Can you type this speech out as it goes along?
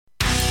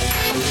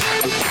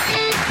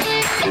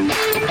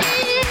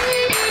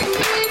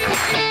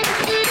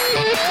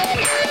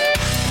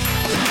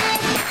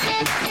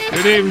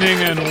Good evening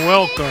and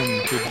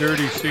welcome to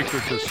Dirty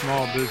Secrets of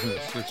Small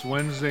Business. It's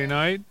Wednesday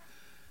night,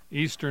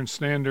 Eastern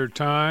Standard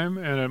Time,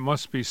 and it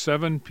must be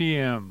 7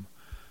 p.m.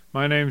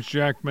 My name's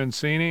Jack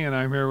Mancini, and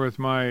I'm here with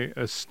my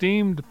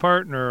esteemed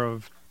partner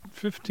of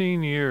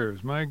 15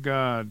 years, my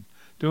God,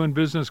 doing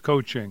business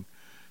coaching.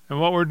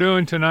 And what we're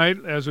doing tonight,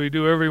 as we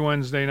do every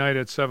Wednesday night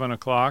at 7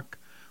 o'clock,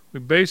 we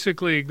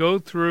basically go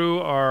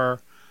through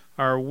our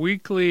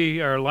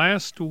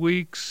last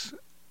week's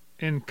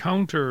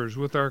encounters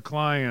with our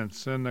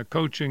clients and the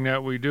coaching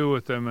that we do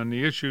with them and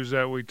the issues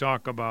that we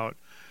talk about.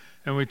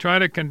 And we try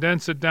to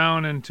condense it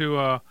down into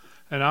an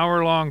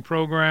hour-long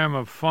program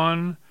of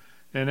fun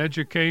and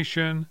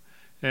education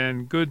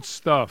and good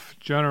stuff,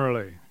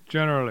 generally.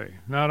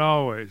 Not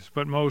always,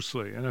 but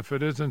mostly. And if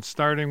it isn't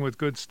starting with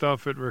good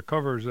stuff, it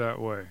recovers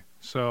that way.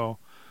 So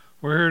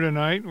we're here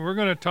tonight. We're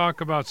going to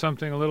talk about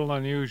something a little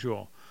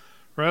unusual.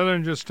 Rather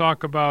than just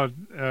talk about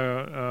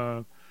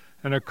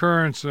an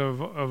occurrence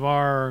of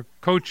our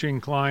coaching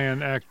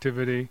client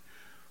activity,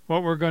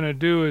 what we're going to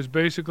do is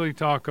basically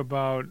talk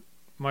about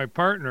my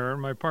partner.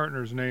 My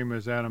partner's name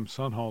is Adam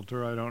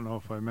Sunhalter. I don't know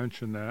if I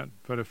mentioned that,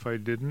 but if I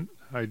didn't,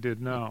 I did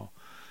now.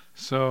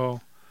 So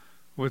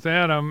with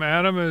Adam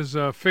is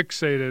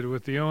fixated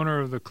with the owner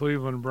of the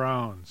Cleveland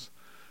Browns,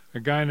 a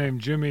guy named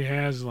Jimmy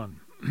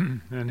Haslam.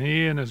 And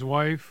he and his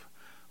wife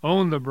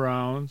own the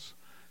Browns,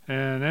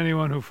 and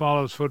anyone who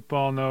follows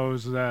football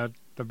knows that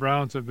the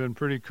Browns have been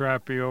pretty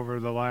crappy over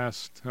the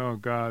last,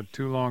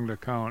 too long to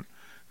count,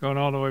 going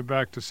all the way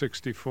back to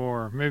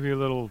 64. Maybe a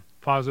little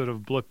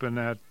positive blip in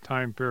that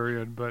time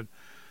period, but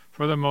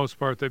for the most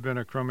part, they've been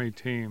a crummy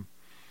team.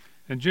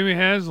 And Jimmy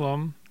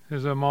Haslam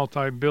is a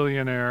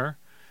multi-billionaire,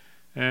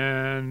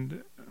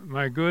 and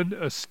my good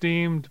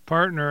esteemed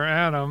partner,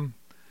 Adam,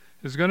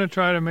 is going to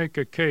try to make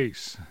a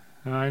case.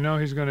 And I know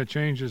he's going to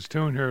change his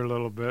tune here a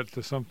little bit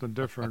to something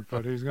different,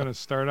 but he's going to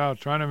start out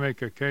trying to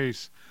make a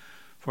case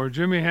for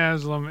Jimmy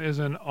Haslam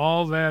isn't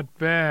all that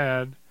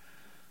bad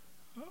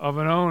of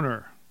an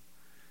owner.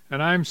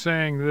 And I'm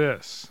saying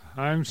this.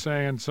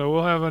 So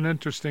we'll have an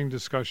interesting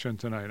discussion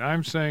tonight.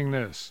 I'm saying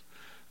this.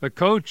 The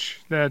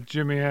coach that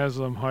Jimmy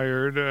Haslam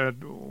hired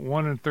at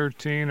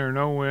 1-13 or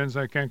no wins,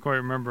 I can't quite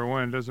remember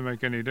when, doesn't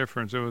make any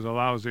difference. It was a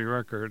lousy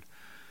record.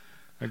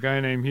 A guy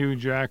named Hugh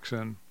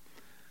Jackson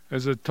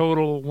is a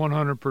total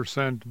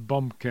 100%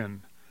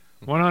 bumpkin.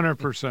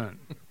 100%.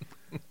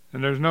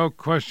 And there's no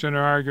question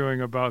or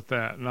arguing about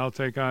that. And I'll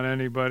take on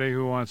anybody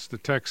who wants to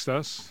text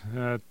us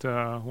at,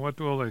 what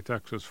will they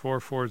text us?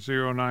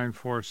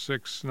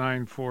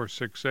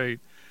 440-946-9468.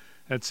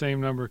 That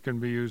same number can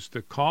be used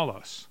to call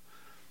us.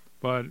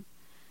 But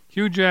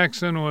Hugh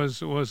Jackson was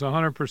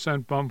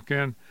 100%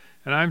 bumpkin,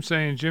 and I'm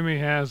saying Jimmy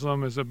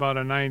Haslam is about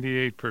a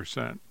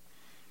 98%.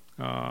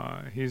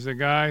 He's a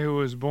guy who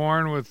was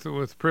born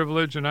with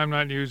privilege, and I'm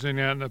not using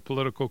that in a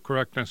political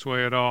correctness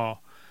way at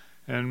all.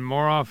 And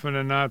more often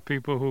than not,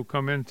 people who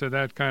come into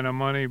that kind of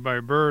money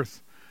by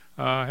birth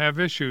have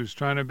issues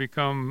trying to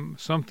become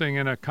something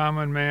in a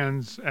common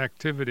man's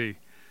activity.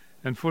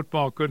 And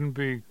football couldn't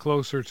be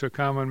closer to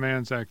common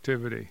man's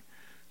activity.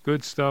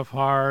 Good stuff,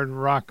 hard,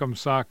 rock'em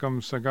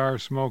sock'em, cigar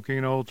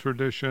smoking, old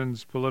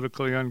traditions,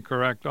 politically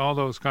incorrect, all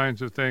those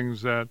kinds of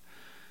things that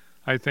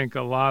I think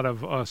a lot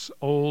of us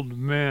old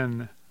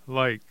men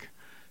like.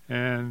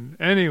 And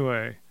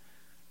anyway,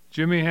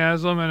 Jimmy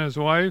Haslam and his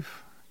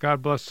wife,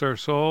 God bless their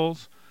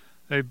souls,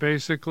 they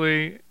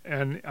basically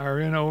are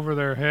in over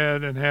their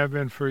head and have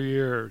been for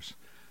years.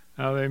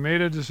 Now, they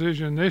made a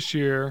decision this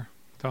year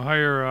to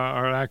hire,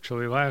 or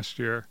actually last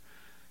year,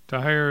 to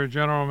hire a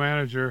general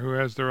manager who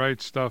has the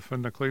right stuff,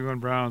 and the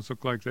Cleveland Browns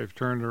look like they've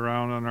turned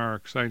around on our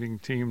exciting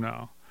team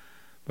now.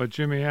 But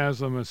Jimmy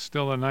Haslam is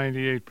still a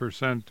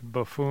 98%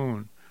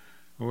 buffoon,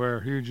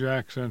 where Hugh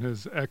Jackson,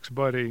 his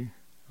ex-buddy,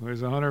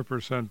 is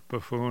 100%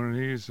 buffoon,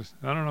 and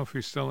I don't know if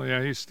he's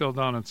still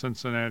down in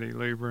Cincinnati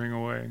laboring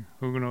away.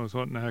 Who knows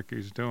what in the heck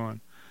he's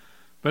doing.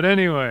 But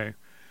anyway,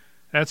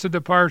 that's a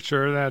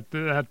departure,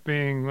 that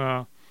being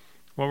what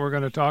we're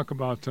going to talk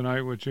about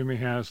tonight with Jimmy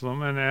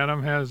Haslam. And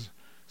Adam has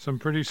some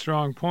pretty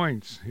strong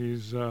points.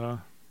 He's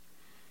looked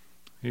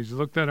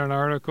at an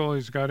article.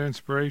 He's got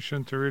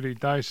inspiration to really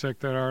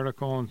dissect that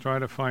article and try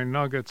to find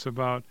nuggets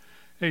about,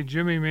 hey,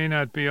 Jimmy may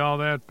not be all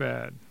that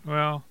bad.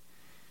 Well,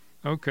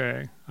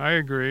 okay, I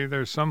agree.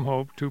 There's some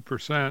hope,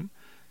 2%.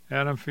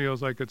 Adam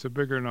feels like it's a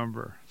bigger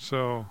number.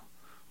 So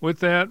with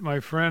that, my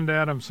friend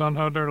Adam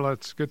Sunhalter,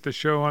 let's get the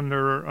show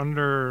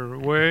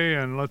underway,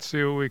 and let's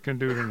see what we can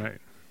do tonight.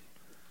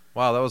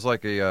 Wow, that was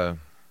like a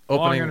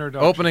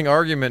opening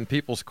argument in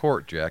people's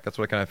court, Jack. That's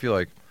what I kind of feel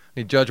like.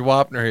 Need Judge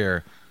Wapner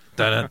here.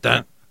 Dun,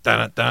 dun,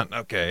 dun, dun.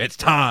 Okay, it's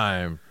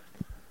time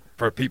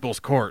for people's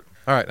court.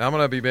 All right, I'm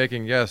going to be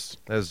making, yes,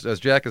 as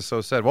Jack has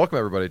so said, welcome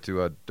everybody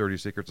to Dirty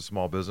Secrets of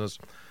Small Business.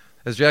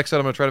 As Jack said,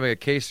 I'm going to try to make a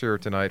case here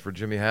tonight for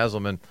Jimmy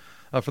Haslam. And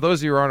for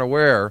those of you who aren't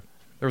aware,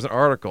 there was an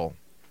article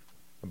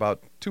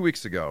about 2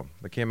 weeks ago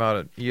that came out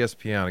at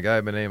ESPN, a guy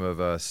by the name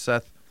of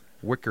Seth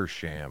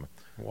Wickersham.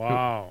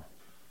 Wow.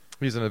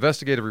 He's an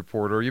investigative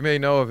reporter. You may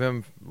know of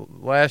him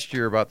last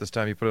year about this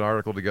time. He put an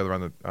article together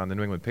on the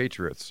New England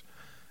Patriots.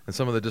 and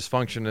some of the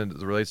dysfunction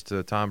that relates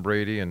to Tom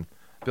Brady and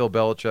Bill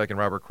Belichick and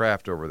Robert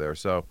Kraft over there.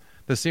 So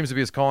this seems to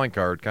be his calling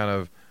card, kind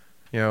of,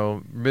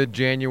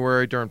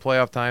 mid-January during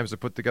playoff times to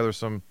put together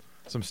some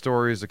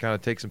stories to kind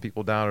of take some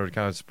people down or to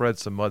kind of spread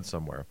some mud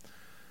somewhere.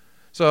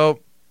 So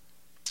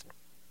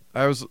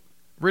I was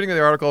reading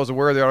the article. I was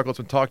aware of the article. It's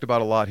been talked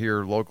about a lot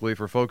here locally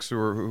for folks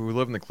who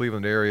live in the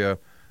Cleveland area.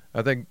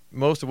 I think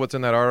most of what's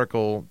in that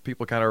article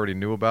people kind of already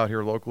knew about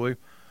here locally.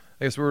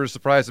 I guess we were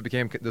surprised it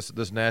became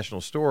this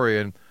national story.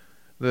 And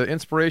the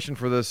inspiration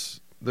for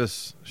this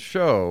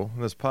show,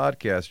 this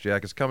podcast,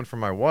 Jack, is coming from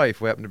my wife,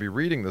 who happened to be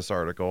reading this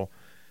article,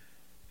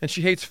 and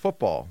she hates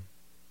football.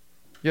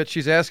 Yet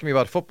she's asking me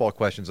about football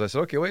questions. I said,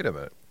 okay, wait a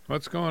minute.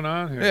 What's going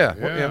on here? Yeah,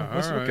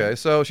 all right. Okay.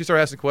 So she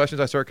started asking questions.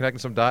 I started connecting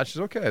some dots. She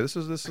said, okay, this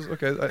is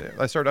okay.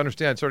 I started to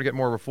understand. I started to get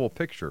more of a full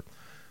picture.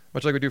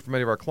 Much like we do for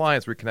many of our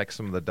clients, we connect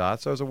some of the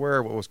dots. I was aware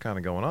of what was kind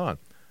of going on.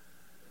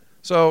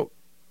 So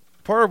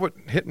part of what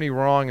hit me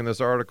wrong in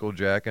this article,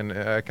 Jack, and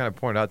I kind of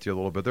pointed out to you a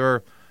little bit, there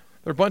are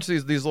a bunch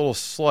of these little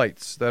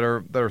slights that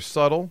are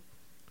subtle,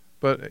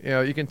 but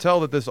you can tell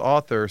that this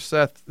author,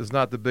 Seth, is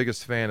not the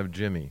biggest fan of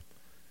Jimmy.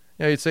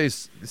 You'd say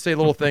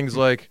little things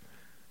like,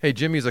 hey,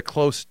 Jimmy's a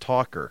close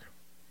talker.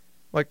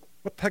 Like,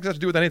 what the heck does that have to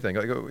do with anything?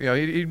 Like,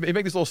 he'd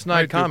make these little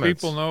snide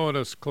comments. Do people know what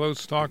a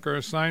close talker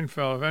is?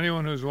 Seinfeld. If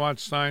anyone who's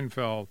watched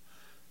Seinfeld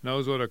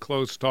knows what a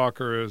close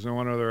talker is in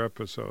one of their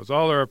episodes.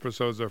 All their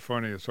episodes are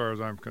funny as far as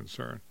I'm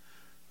concerned.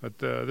 But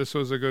this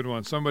was a good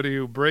one. Somebody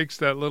who breaks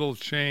that little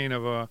chain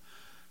of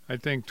I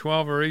think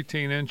 12 or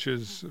 18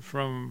 inches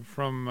from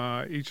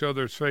each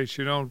other's face.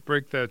 You don't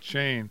break that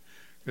chain.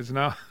 Because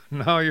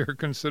now you're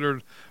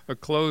considered a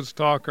closed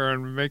talker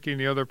and making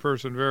the other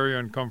person very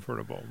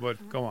uncomfortable.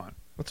 But go on.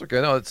 That's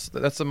okay. No,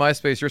 that's the my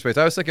space, your space.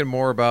 I was thinking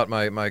more about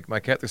my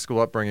Catholic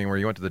school upbringing, where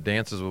you went to the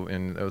dances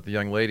with the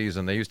young ladies,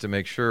 and they used to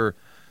make sure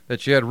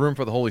that you had room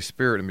for the Holy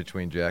Spirit in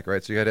between, Jack.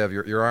 Right? So you had to have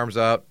your arms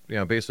out,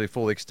 basically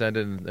fully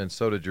extended, and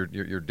so did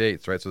your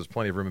dates. Right? So there's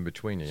plenty of room in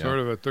between you. Sort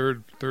of a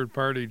third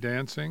party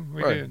dancing.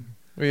 We right. did.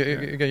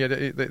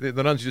 Again,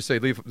 the nuns just say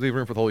leave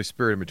room for the Holy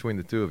Spirit in between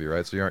the two of you,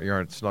 right? So you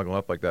aren't snuggling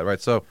up like that, right?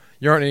 So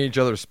you aren't in each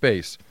other's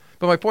space.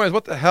 But my point is,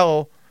 what the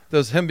hell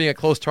does him being a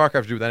close talker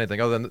have to do with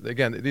anything? Other than,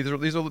 again,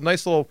 these are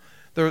nice little.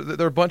 There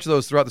are a bunch of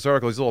those throughout this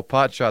article. These little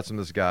pot shots from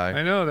this guy.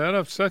 I know that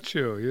upsets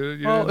you.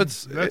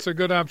 That's a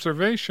good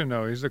observation,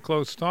 though. He's a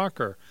close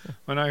talker.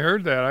 When I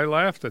heard that, I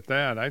laughed at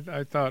that.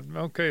 I thought,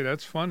 okay,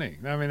 that's funny.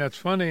 I mean, that's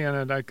funny,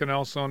 and I can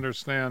also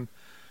understand.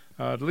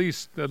 At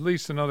least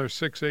another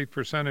 6-8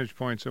 percentage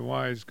points of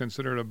why he's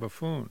considered a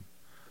buffoon.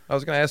 I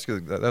was going to ask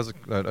you, that was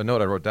a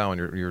note I wrote down when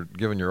you're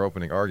giving your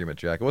opening argument,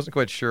 Jack. I wasn't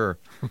quite sure.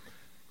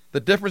 The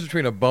difference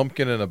between a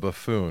bumpkin and a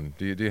buffoon.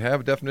 Do you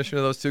have a definition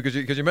of those two?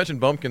 Because you mentioned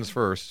bumpkins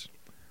first,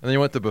 and then you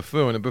went to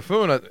buffoon. And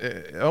buffoon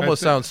it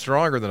almost sounds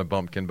stronger than a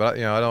bumpkin, but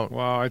I don't.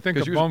 Well, I think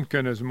a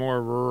bumpkin is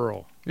more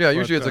rural. Yeah,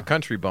 usually it's a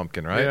country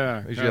bumpkin, right?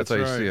 Yeah, usually that's how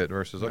you see it.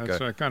 Versus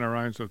that kind of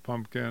rhymes with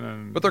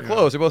pumpkin, but they're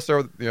close. They both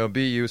start with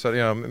BU. So I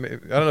don't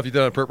know if you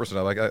did it on purpose or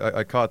not. Like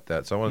I caught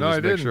that, so I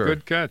wanted to make sure.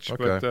 Good catch.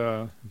 Okay. But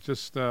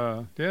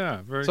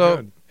very good.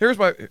 So here's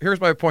my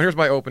point. Here's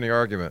my opening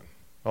argument.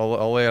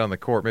 I'll lay it on the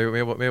court. Maybe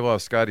we'll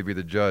have Scotty be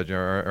the judge.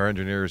 Our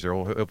engineers here.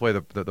 He'll play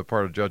the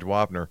part of Judge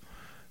Wapner.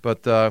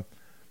 But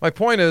my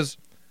point is,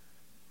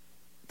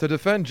 to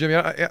defend Jimmy,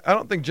 I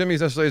don't think Jimmy's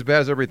necessarily as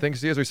bad as everybody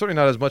thinks he is. He's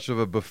certainly not as much of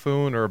a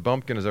buffoon or a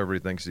bumpkin as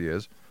everybody thinks he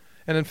is.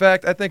 And in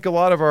fact, I think a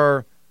lot of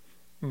our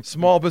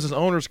small business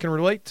owners can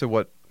relate to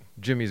what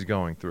Jimmy's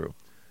going through.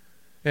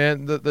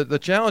 And the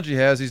challenge he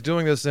has, he's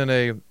doing this in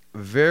a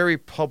very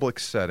public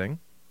setting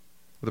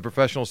with a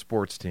professional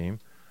sports team.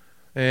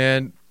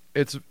 And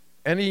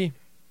any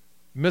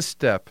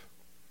misstep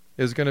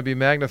is going to be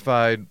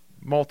magnified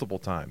multiple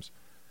times.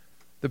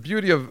 The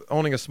beauty of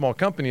owning a small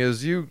company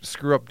is you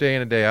screw up day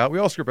in and day out. We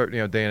all screw up, day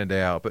in and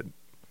day out, but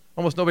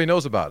almost nobody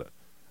knows about it,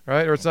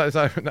 right? Or it's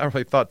not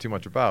really thought too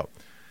much about.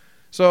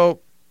 So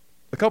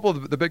a couple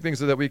of the big things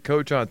that we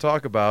coach on and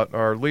talk about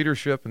are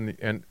leadership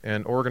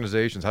and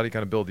organizations. How do you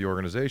kind of build the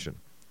organization?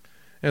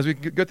 And as we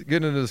get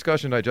into the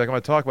discussion tonight, Jack, I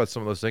want to talk about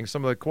some of those things,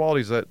 some of the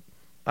qualities that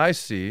I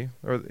see.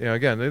 Or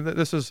again,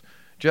 this is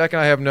Jack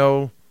and I have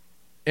no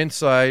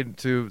insight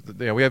to,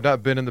 we have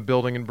not been in the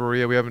building in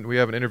Berea. We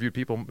haven't interviewed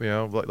people,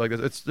 like this.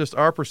 It's just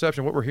our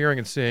perception, what we're hearing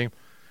and seeing,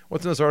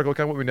 what's in this article,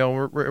 kind of what we know.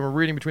 We're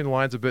reading between the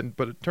lines a bit,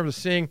 but in terms of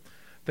seeing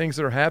things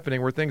that are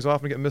happening where things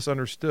often get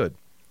misunderstood.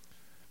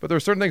 But there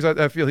are certain things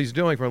I feel he's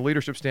doing from a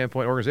leadership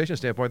standpoint, organization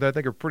standpoint, that I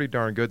think are pretty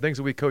darn good, things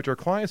that we coach our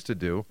clients to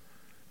do.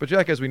 But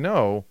Jack, as we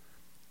know,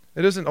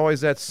 it isn't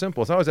always that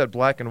simple. It's not always that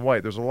black and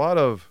white. There's a lot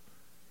of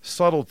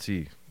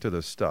subtlety to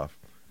this stuff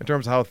in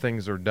terms of how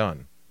things are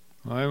done.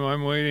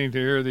 I'm waiting to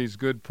hear these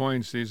good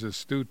points, these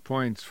astute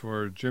points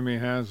for Jimmy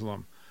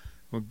Haslam.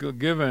 Well,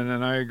 given,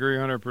 and I agree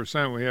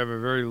 100%, we have a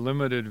very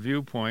limited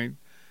viewpoint.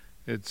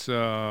 It's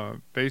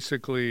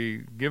basically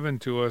given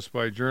to us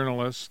by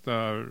journalists,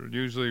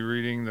 usually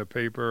reading the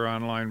paper,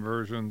 online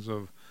versions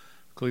of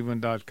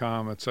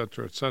Cleveland.com, et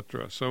cetera, et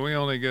cetera. So we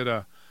only get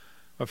a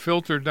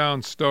filtered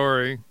down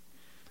story,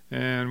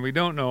 And we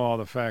don't know all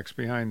the facts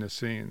behind the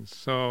scenes.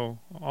 So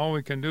all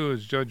we can do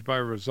is judge by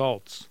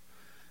results.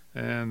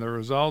 And the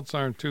results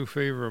aren't too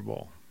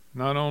favorable,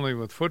 not only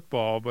with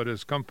football, but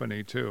his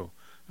company too.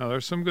 Now,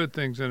 there's some good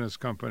things in his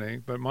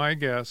company, but my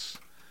guess,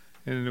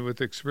 and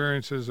with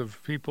experiences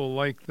of people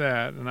like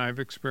that, and I've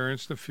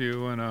experienced a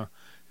few in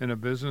a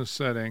business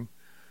setting,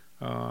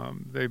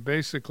 they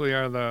basically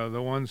are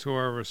the ones who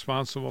are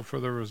responsible for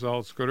the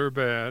results, good or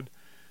bad.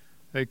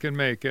 They can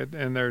make it,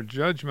 and their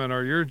judgment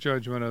or your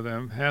judgment of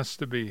them has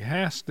to be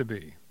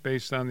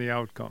based on the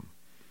outcome,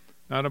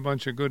 not a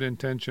bunch of good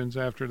intentions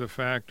after the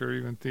fact or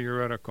even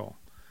theoretical.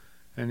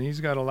 And he's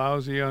got a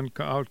lousy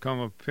outcome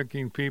of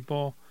picking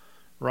people,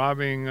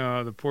 robbing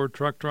the poor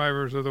truck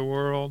drivers of the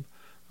world,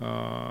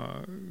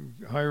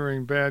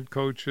 hiring bad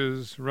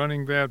coaches,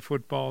 running bad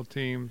football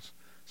teams.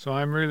 So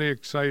I'm really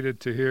excited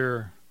to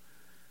hear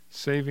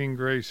saving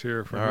grace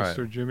here from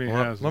Mr. Jimmy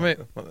Haslam.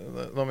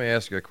 Let me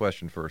ask you a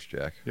question first,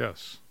 Jack.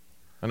 Yes.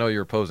 I know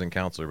you're opposing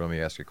counselor, but let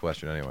me ask you a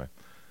question anyway.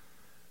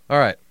 All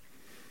right.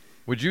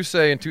 Would you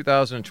say in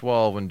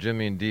 2012 when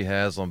Jimmy and Dee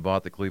Haslam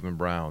bought the Cleveland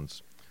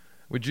Browns,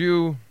 would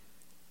you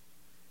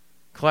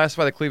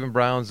classify the Cleveland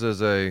Browns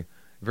as a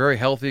very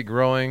healthy,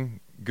 growing,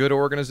 good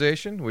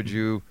organization? Would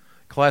you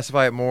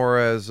classify it more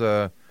as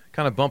a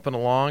kind of bumping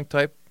along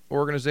type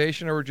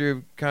organization, or would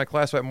you kind of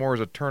classify it more as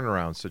a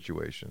turnaround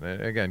situation?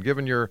 And again,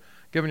 given your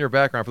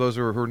background, for those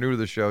who are new to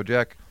the show,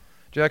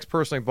 Jack's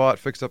personally bought,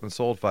 fixed up, and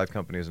sold 5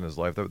 companies in his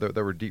life.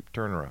 There were deep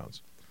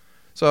turnarounds.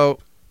 So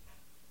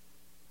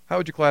how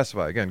would you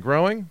classify? Again,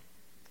 growing,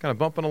 kind of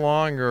bumping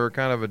along, or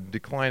kind of a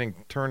declining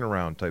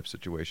turnaround type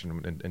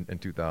situation in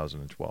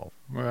 2012?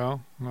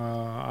 Well,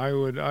 I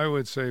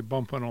would say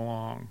bumping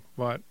along,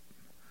 but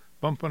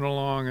bumping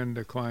along and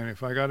declining.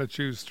 If I got to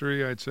choose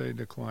 3, I'd say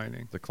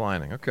declining.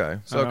 Declining, okay.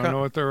 So I don't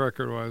know what their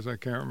record was. I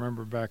can't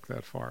remember back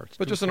that far.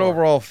 But just an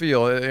overall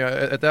feel.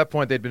 At that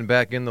point, they'd been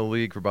back in the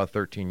league for about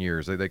 13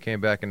 years. They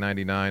came back in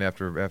 99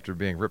 after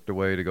being ripped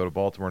away to go to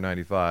Baltimore in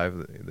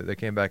 95. They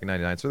came back in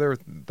 99. So they were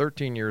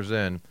 13 years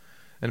in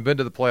and been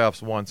to the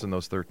playoffs once in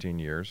those 13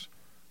 years.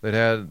 They'd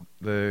had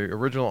the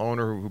original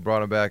owner who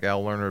brought him back,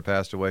 Al Lerner, had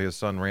passed away. His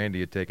son,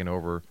 Randy, had taken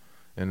over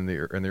in the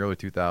early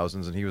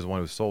 2000s, and he was the one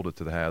who sold it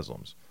to the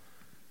Haslams.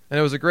 And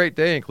it was a great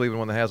day in Cleveland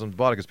when the Haslams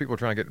bought it because people were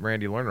trying to get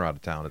Randy Lerner out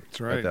of town at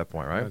that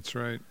point, right? That's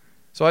right.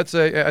 So I'd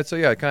say,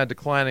 yeah, kind of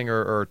declining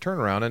or a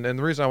turnaround. And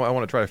the reason I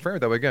want to try to frame it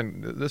that way,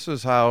 again, this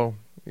is how,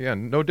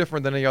 no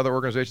different than any other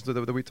organizations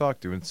that we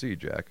talk to and see,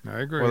 Jack. I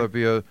agree. Whether it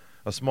be a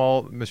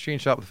small machine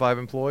shop with 5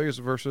 employees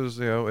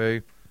versus,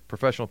 a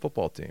professional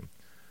football team.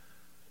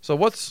 So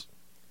what's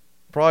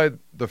probably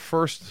the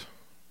first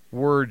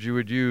word you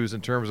would use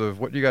in terms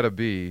of what you got to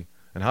be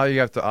and how you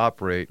have to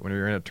operate when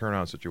you're in a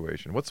turnaround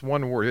situation? What's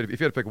one word? If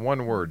you had to pick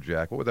one word,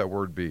 Jack, what would that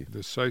word be?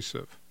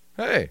 Decisive.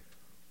 Hey,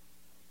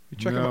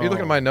 you looking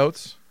at my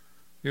notes?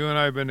 You and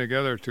I have been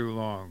together too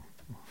long.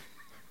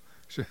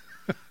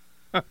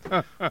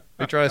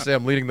 You trying to say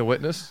I'm leading the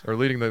witness or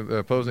leading the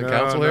opposing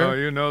counsel here? No,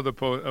 you know the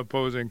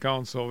opposing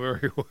counsel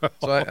very well.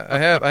 So I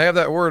have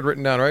that word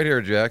written down right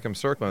here, Jack. I'm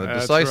circling it.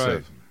 That's Decisive.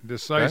 Right.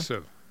 Decisive.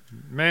 Okay?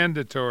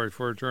 Mandatory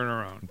for a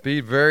turnaround. Be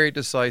very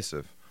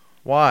decisive.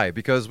 Why?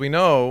 Because we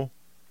know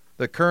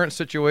the current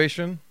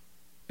situation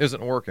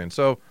isn't working.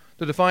 So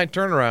to define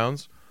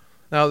turnarounds,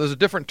 now there's a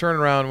different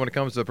turnaround when it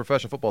comes to a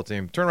professional football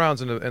team.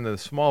 Turnarounds in the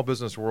small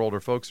business world are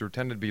folks who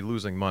tend to be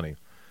losing money.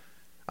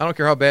 I don't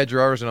care how bad you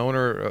are as an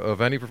owner of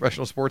any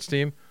professional sports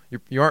team,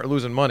 you aren't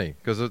losing money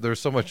because there's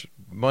so much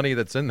money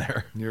that's in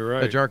there. You're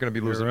right. That you aren't going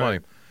to be losing money.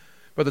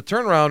 But the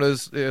turnaround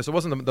is it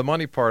wasn't the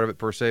money part of it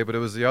per se, but it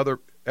was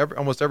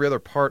almost every other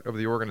part of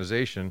the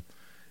organization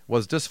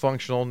was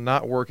dysfunctional,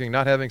 not working,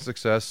 not having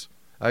success.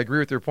 I agree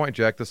with your point,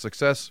 Jack. The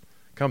success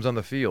comes on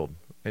the field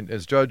and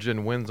is judged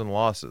in wins and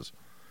losses.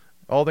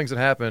 All things that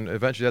happen,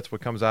 eventually that's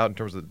what comes out in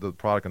terms of the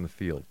product on the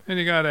field. And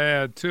you got to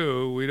add,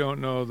 too, we don't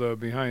know the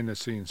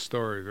behind-the-scenes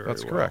story very well.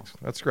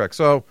 That's correct.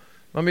 So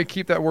let me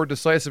keep that word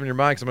decisive in your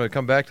mind because I'm going to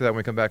come back to that when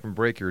we come back from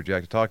break here,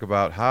 Jack, to talk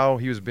about how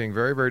he was being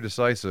very, very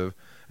decisive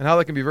and how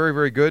that can be very,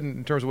 very good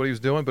in terms of what he was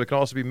doing, but it can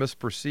also be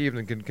misperceived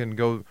and can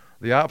go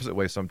the opposite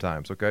way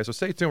sometimes, okay? So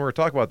stay tuned. We're going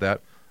to talk about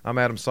that. I'm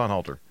Adam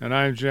Sonhalter. And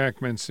I'm Jack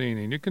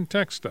Mancini. And you can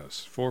text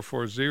us,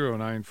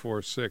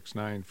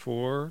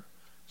 440-946-9468.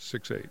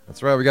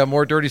 That's right. We got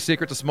more dirty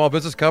secrets of small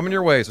business coming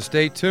your way, so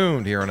stay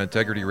tuned here on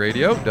Integrity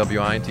Radio,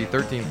 WINT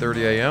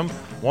 1330 AM,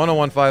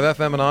 101.5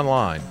 FM, and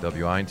online,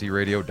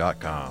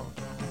 WINTradio.com.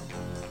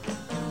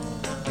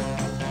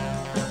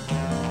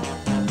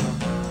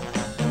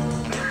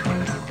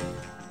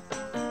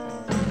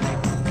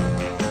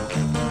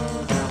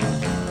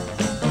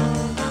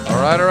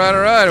 All right.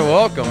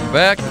 Welcome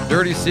back to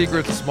Dirty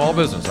Secrets of Small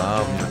Business.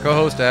 I'm your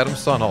co-host, Adam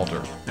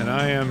Sonhalter. And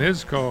I am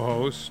his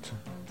co-host,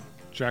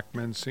 Jack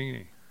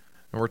Mancini.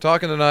 And we're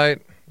talking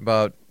tonight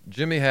about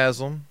Jimmy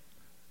Haslam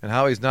and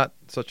how he's not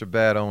such a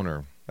bad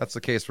owner. That's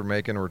the case we're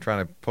making. We're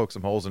trying to poke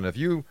some holes in it. If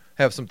you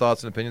have some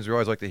thoughts and opinions, we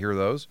always like to hear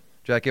those.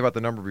 Jack gave out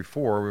the number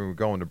before we were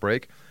going to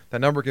break.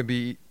 That number can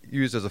be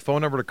used as a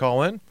phone number to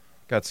call in.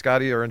 Got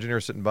Scotty, our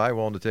engineer, sitting by,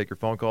 willing to take your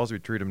phone calls if you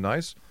treat him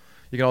nice.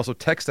 You can also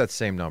text that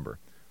same number.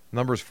 The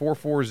number is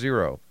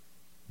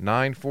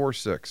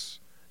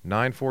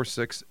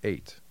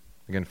 440-946-9468.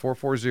 Again,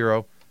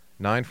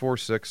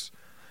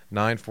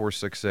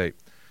 440-946-9468.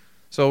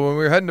 So when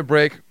we were heading to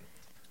break,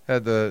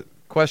 had the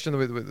question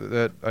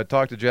that I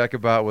talked to Jack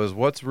about was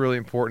what's really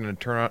important in a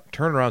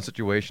turnaround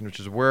situation, which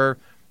is where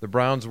the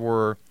Browns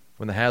were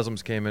when the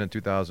Haslams came in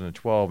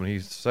 2012. And he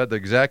said the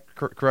exact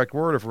correct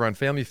word, if we're on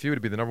Family Feud,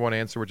 to be the number one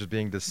answer, which is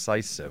being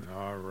decisive.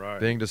 All right.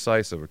 Being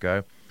decisive,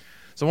 okay?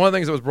 So one of the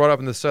things that was brought up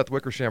in the Seth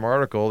Wickersham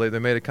article, they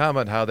made a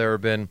comment how there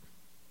have been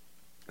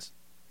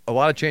a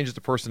lot of changes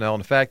to personnel.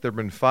 In fact, there have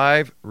been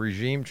 5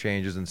 regime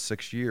changes in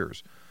 6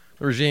 years.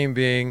 The regime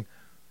being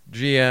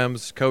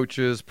GMs,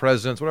 coaches,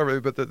 presidents, whatever,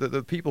 but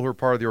the people who are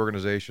part of the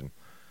organization.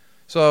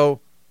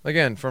 So,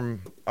 again,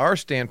 from our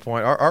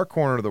standpoint, our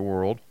corner of the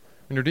world,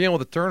 when you're dealing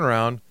with a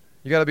turnaround,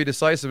 you got to be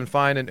decisive and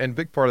find, and a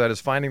big part of that is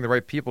finding the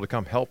right people to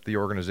come help the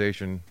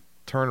organization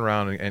turn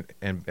around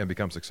and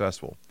become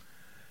successful.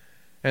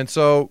 And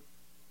so,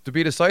 to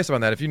be decisive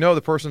on that, if you know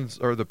the persons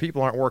or the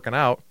people aren't working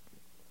out,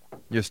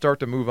 you start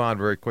to move on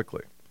very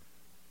quickly.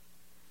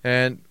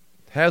 And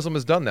Haslam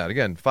has done that.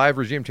 Again, 5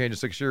 regime changes,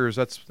 6 years.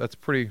 That's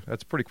pretty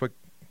quick.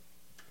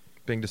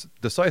 Being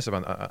decisive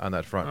on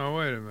that front. Oh,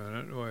 wait a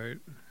minute. Wait.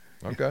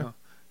 Okay.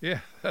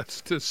 Yeah,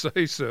 that's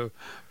decisive,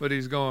 but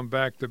he's going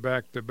back to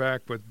back to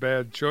back with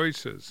bad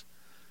choices.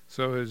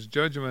 So his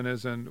judgment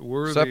isn't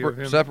worthy of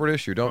him. Separate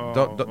issue. Don't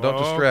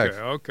distract.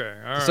 Okay.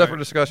 All right. Separate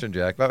discussion,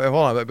 Jack. But,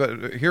 hold on.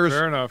 But here's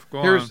fair enough. Go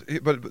on.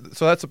 But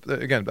so that's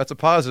a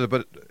positive.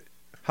 But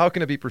how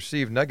can it be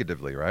perceived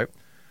negatively, right?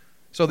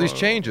 So these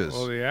changes.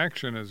 Well, the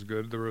action is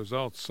good. The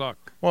results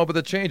suck. Well, but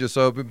the changes.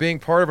 So being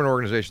part of an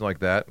organization like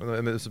that,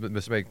 and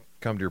this may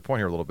come to your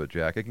point here a little bit,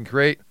 Jack. It can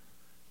create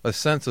a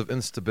sense of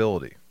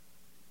instability,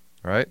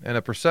 right, and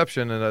a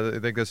perception. And I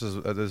think this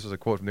is a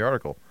quote from the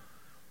article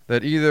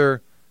that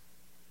either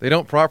they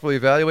don't properly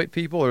evaluate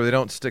people or they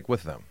don't stick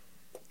with them.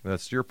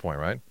 That's your point,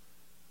 right?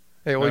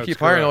 Hey, well, you keep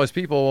hiring all these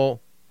people. Well,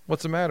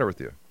 what's the matter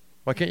with you?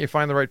 Why can't you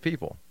find the right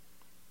people?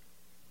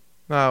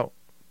 Now,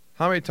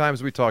 how many times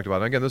have we talked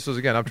about it? Again,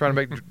 I'm trying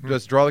to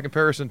just draw the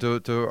comparison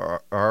to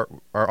our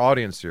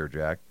audience here,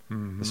 Jack,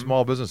 the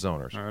small business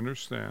owners. I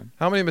understand.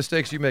 How many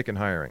mistakes do you make in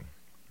hiring?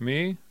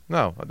 Me?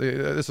 No,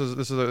 this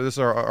is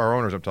our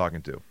owners I'm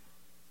talking to.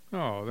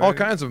 Oh, all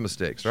kinds of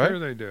mistakes, right? Sure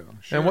they do.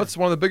 Sure. And what's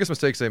one of the biggest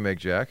mistakes they make,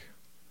 Jack?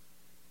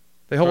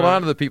 They hold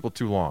on to the people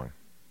too long.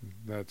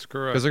 That's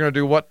correct. Because they're going to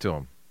do what to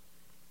them?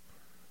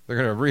 They're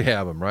going to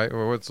rehab them, right?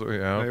 Or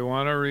They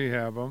want to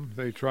rehab them.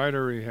 They try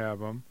to rehab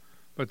them.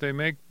 But they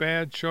make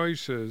bad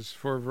choices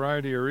for a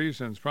variety of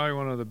reasons. Probably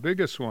one of the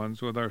biggest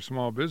ones with our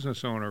small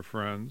business owner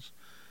friends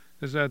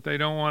is that they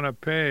don't want to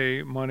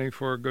pay money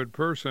for a good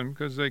person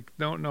because they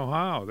don't know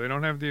how. They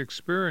don't have the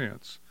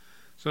experience.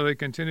 So they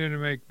continue to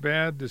make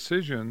bad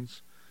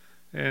decisions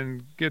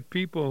and get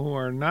people who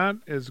are not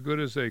as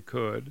good as they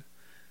could.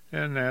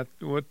 And that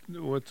what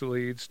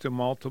leads to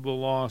multiple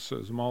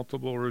losses,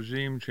 multiple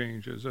regime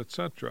changes,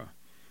 etc.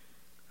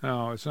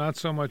 Now, it's not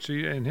so much,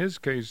 in his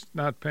case,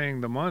 not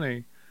paying the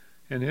money.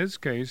 In his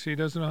case, he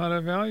doesn't know how to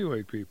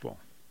evaluate people.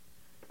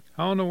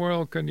 How in the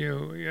world can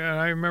you... Yeah,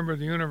 I remember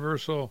the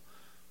universal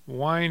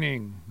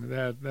whining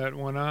that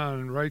went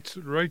on,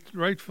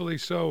 rightfully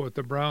so, with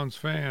the Browns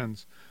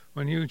fans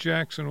when Hugh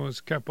Jackson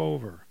was kept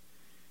over.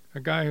 A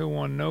guy who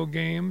won no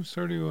games,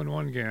 or did he win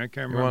one game? I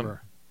can't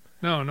remember.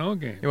 No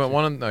games. He went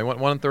 1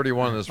 in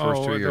 31 in his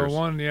first 2 years. The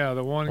one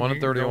 1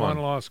 in 31. The one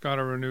loss got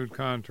a renewed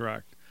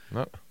contract.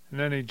 No. And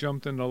then he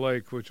jumped in the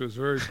lake, which was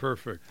very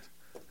perfect.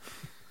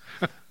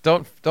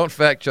 Don't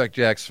fact check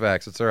Jack's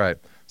facts. It's all right.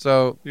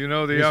 So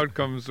the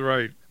outcome's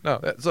right.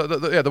 No. So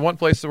the one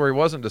place where he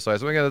wasn't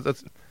decisive. Again,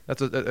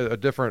 that's a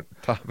different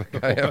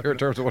topic I have here in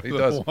terms of what he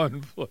does. The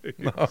one place.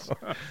 No,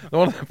 the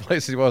one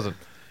place he wasn't.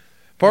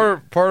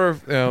 Part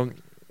of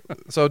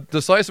so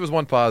decisive is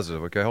one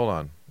positive. Okay, hold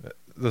on.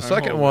 The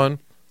second one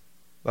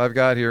I've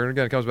got here, and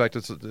again, it comes back to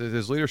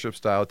his leadership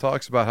style. It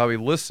talks about how he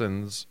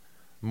listens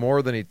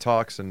more than he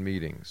talks in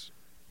meetings.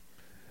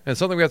 And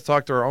something we have to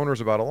talk to our owners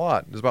about a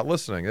lot is about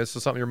listening. This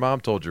is something your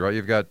mom told you, right?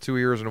 You've got 2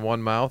 ears and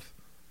 1 mouth.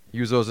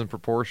 Use those in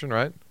proportion,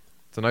 right?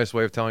 It's a nice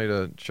way of telling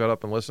you to shut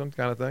up and listen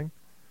kind of thing.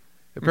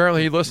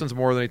 Apparently he listens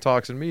more than he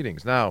talks in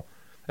meetings. Now,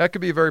 that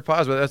could be very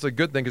positive. That's a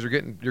good thing because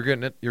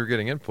you're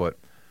getting input.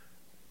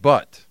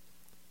 But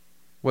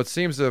what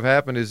seems to have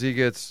happened is he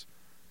gets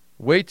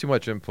way too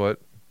much input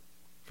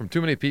from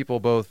too many people,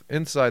 both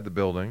inside the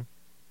building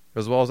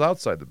as well as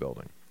outside the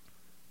building.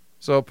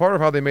 So part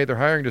of how they made their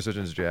hiring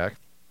decisions, Jack,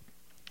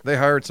 they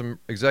hired some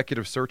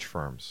executive search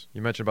firms.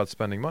 You mentioned about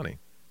spending money.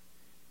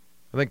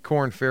 I think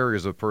Korn Ferry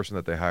is a person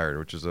that they hired,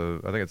 which is I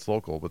think it's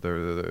local, but they're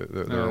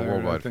a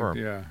worldwide firm.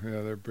 Yeah,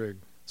 they're big.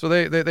 So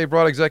they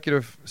brought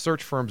executive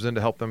search firms in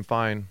to help them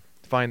find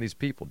these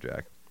people,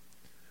 Jack.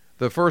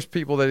 The first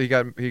people that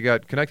he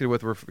got connected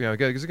with were,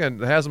 because again,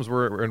 the Haslams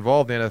were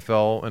involved in the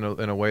NFL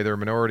in a way. They were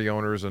minority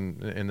owners in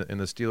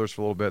the Steelers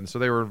for a little bit, and so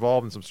they were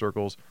involved in some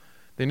circles.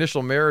 The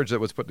initial marriage that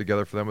was put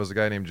together for them was a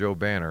guy named Joe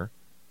Banner,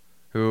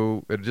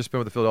 who had just been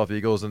with the Philadelphia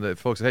Eagles, and the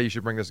folks said, hey, you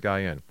should bring this guy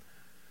in.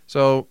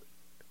 So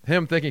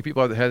him thinking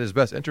people had his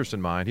best interest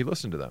in mind, he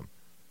listened to them.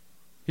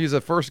 He's the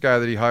first guy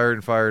that he hired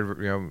and fired,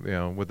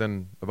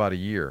 within about a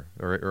year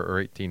or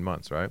 18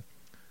 months, right?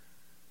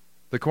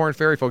 The Korn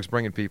Ferry folks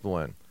bringing people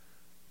in.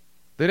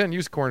 They didn't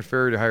use Korn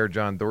Ferry to hire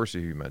John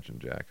Dorsey, who you mentioned,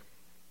 Jack.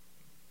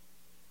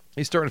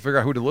 He's starting to figure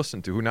out who to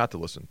listen to, who not to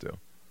listen to.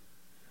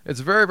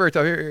 It's very, very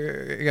tough.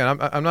 Again,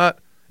 I'm not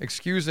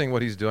excusing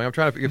what he's doing. I'm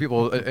trying to give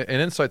people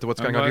an insight to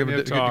what's going on, to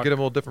get them a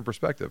little different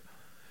perspective.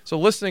 So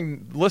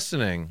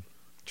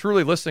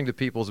truly listening to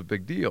people is a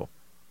big deal.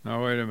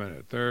 Now wait a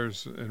minute.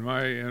 There's in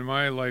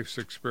my life's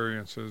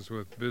experiences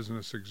with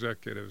business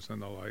executives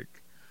and the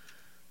like,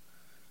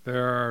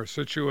 there are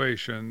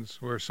situations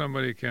where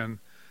somebody can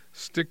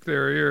stick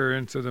their ear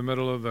into the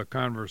middle of the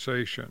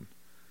conversation.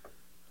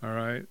 All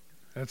right?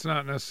 That's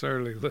not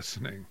necessarily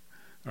listening.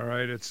 All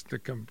right? It's the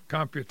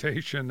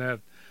computation that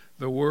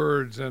the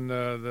words and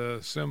the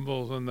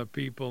symbols and the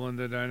people and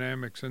the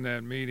dynamics in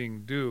that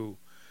meeting do,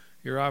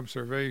 your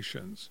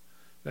observations.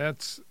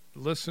 That's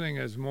listening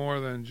is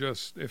more than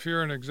just, if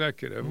you're an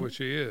executive, which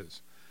he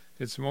is,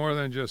 it's more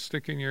than just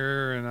sticking your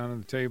ear in on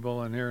the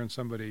table and hearing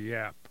somebody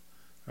yap.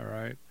 All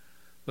right?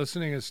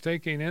 Listening is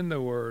taking in the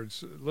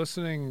words,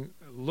 listening,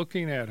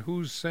 looking at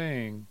who's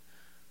saying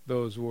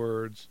those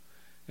words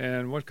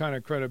and what kind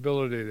of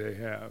credibility they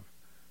have,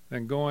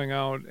 then going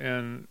out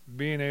and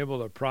being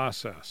able to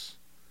process.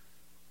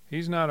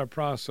 He's not a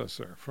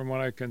processor, from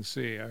what I can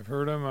see. I've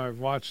heard him. I've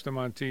watched him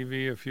on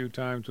TV a few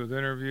times with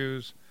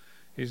interviews.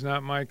 He's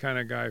not my kind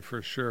of guy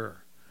for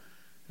sure.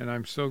 And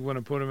I'm still going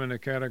to put him in the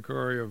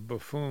category of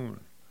buffoon.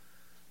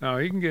 Now,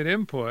 he can get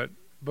input,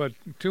 but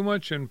too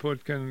much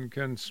input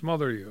can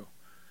smother you.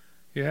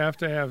 You have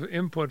to have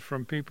input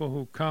from people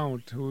who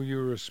count, who you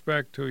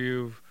respect,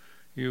 who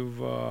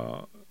you've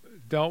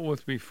dealt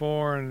with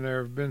before, and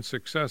there have been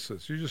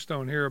successes. You just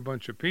don't hear a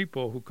bunch of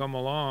people who come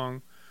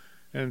along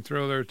and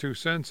throw their 2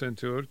 cents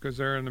into it because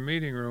they're in the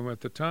meeting room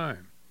at the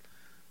time.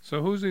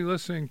 So who's he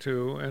listening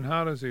to, and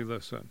how does he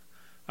listen?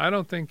 I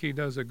don't think he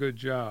does a good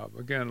job,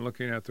 again,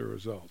 looking at the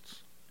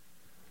results.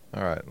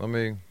 All right, let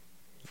me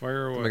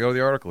fire away. Let me go to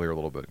the article here a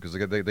little bit, because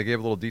they gave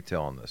a little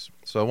detail on this.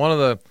 So one of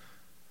the,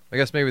 I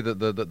guess maybe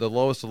the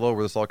lowest of low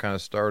where this all kind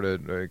of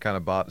started,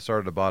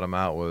 started to bottom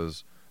out,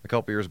 was a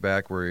couple years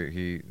back, where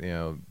he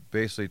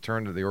basically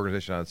turned the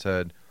organization on its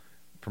head,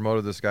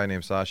 promoted this guy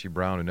named Sashi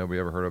Brown, who nobody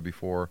ever heard of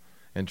before,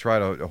 and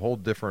tried a whole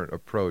different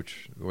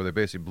approach where they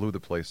basically blew the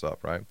place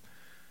up, right?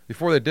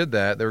 Before they did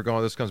that, they were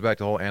going, this comes back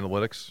to the whole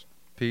analytics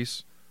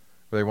piece,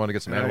 where they wanted to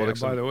get some analytics.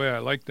 By the way, I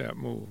like that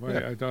move.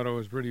 Yeah. I thought it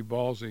was pretty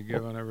ballsy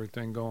given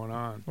everything going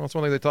on. Well, that's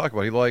one thing they talk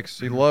about.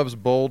 He loves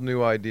bold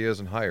new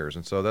ideas and hires,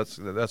 and so that's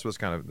what's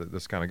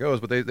this kind of goes.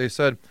 But they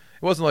said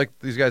it wasn't like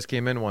these guys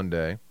came in one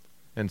day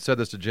and said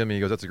this to Jimmy.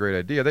 He goes, "That's a great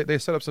idea." They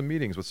set up some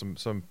meetings with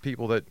some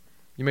people that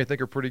you may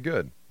think are pretty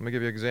good. Let me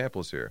give you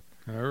examples here.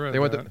 I read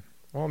that.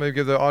 Well, maybe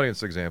give the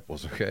audience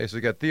examples. Okay, so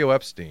you got Theo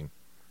Epstein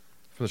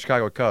from the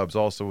Chicago Cubs,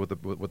 also with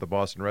the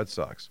Boston Red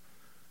Sox,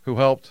 who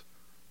helped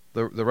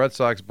the Red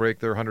Sox break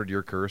their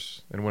 100-year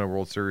curse and win a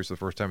World Series for the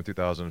first time in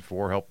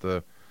 2004. Helped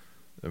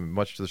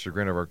much to the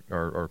chagrin of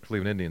our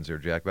Cleveland Indians here,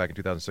 Jack, back in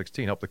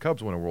 2016, helped the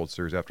Cubs win a World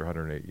Series after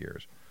 108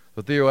 years.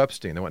 So Theo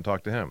Epstein, they went and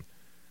talked to him.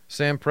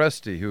 Sam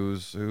Presti,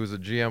 who's the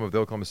GM of the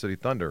Oklahoma City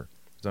Thunder,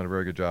 has done a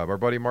very good job. Our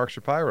buddy Mark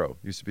Shapiro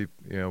used to be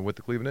with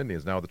the Cleveland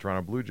Indians, now with the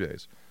Toronto Blue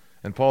Jays.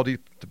 And Paul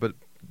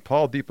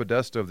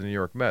DePodesta of the New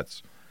York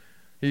Mets.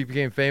 He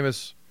became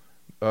famous.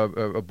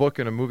 A book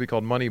and a movie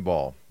called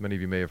Moneyball, many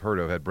of you may have heard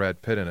of, had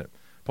Brad Pitt in it.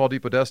 Paul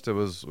DePodesta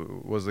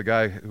was the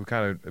guy who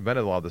kind of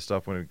invented a lot of this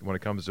stuff when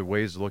it comes to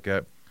ways to look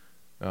at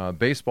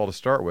baseball to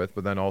start with,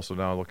 but then also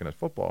now looking at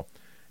football.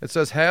 It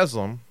says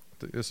Haslam.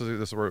 This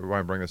is why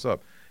I bring this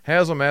up.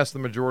 Haslam asked the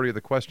majority of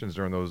the questions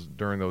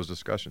during those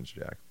discussions,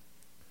 Jack.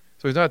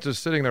 So he's not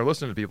just sitting there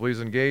listening to people. He's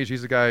engaged.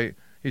 He's the guy.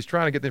 He's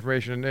trying to get the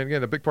information. And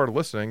again, a big part of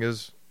listening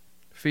is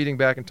feeding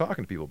back and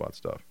talking to people about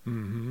stuff.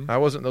 Mm-hmm. I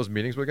wasn't in those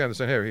meetings, but again, they're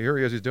saying, "Hey, here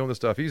he is. He's doing the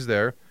stuff. He's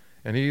there,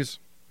 and he's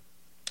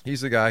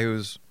the guy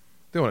who's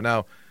doing it."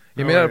 Now,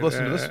 he may not have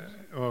listened to this.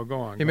 Well, go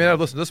on. He may not have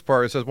listened to this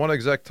part. It says one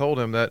exec told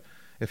him that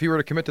if he were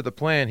to commit to the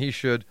plan, he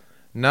should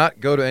not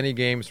go to any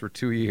games for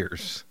 2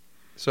 years.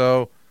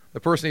 So the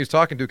person he was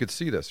talking to could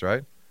see this,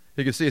 right?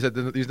 He could see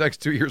that these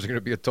next 2 years are going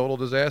to be a total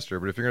disaster.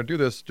 But if you're going to do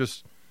this,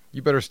 just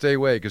you better stay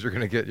away, because you're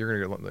going to get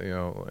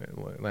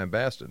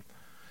lambasted.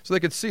 So they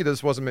could see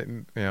this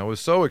wasn't, it was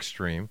so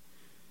extreme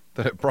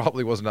that it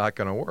probably was not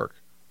going to work.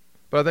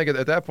 But I think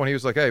at that point he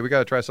was like, "Hey, we got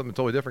to try something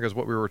totally different, because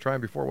what we were trying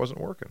before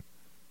wasn't working."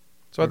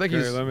 So I think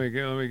he's. Let me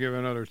give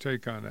another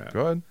take on that.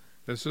 Go ahead.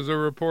 This is a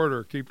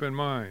reporter. Keep in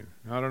mind.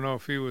 I don't know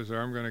if he was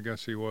there. I'm going to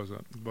guess he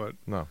wasn't. But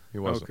no, he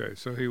wasn't. Okay,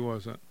 so he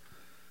wasn't.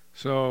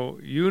 So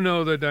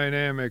the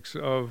dynamics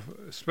of,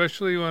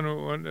 especially when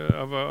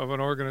of an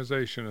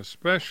organization,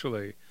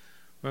 especially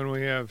when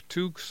we have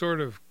two sort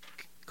of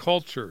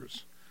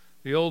cultures.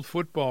 The old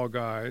football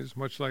guys,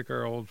 much like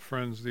our old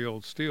friends, the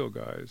old steel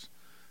guys,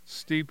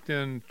 steeped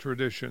in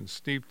tradition,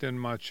 steeped in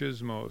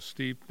machismo,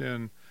 steeped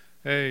in,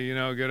 hey,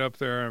 get up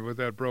there with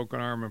that broken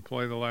arm and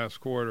play the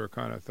last quarter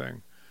kind of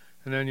thing.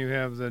 And then you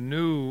have the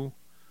new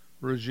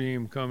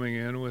regime coming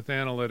in with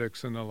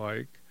analytics and the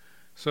like.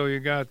 So you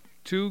got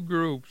two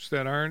groups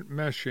that aren't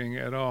meshing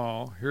at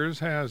all. Here's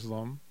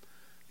Haslam,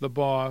 the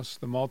boss,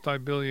 the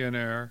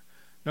multi-billionaire.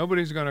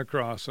 Nobody's going to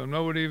cross him.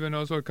 Nobody even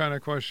knows what kind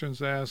of questions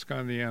to ask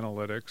on the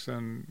analytics.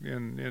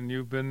 And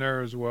you've been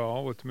there as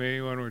well with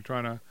me when we're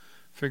trying to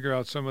figure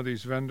out some of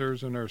these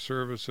vendors and their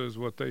services,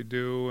 what they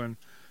do. And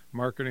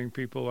marketing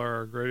people are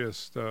our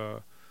greatest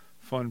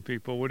fun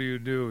people. What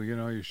do?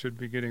 You should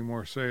be getting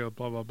more sales,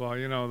 blah, blah,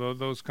 blah.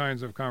 Those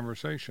kinds of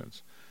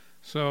conversations.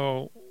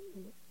 So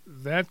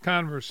that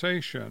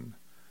conversation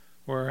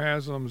where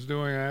Haslam's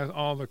doing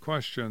all the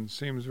questions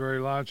seems very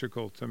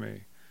logical to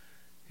me.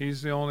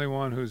 He's the only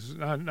one he's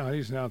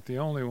not the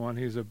only one.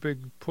 He's a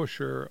big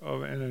pusher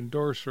of an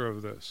endorser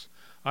of this.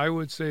 I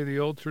would say the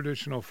old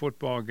traditional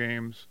football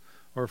games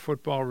or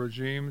football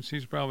regimes,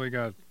 he's probably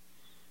got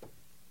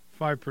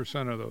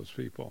 5% of those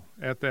people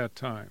at that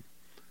time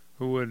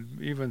who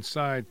would even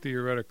side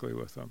theoretically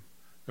with them.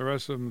 The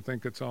rest of them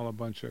think it's all a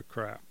bunch of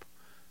crap.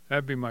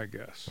 That'd be my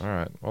guess. All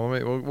right.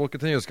 Well, we'll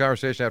continue this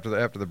conversation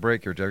after the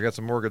break here, Jeff. We got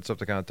some more good stuff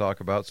to kind of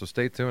talk about, so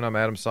stay tuned. I'm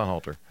Adam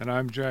Sonhalter. And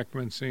I'm Jack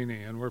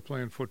Mancini, and we're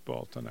playing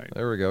football tonight.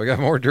 There we go. We got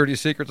more Dirty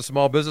Secrets of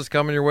Small Business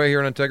coming your way here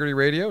on Integrity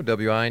Radio,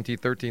 WINT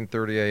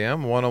 1330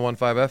 AM,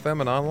 101.5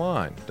 FM, and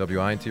online,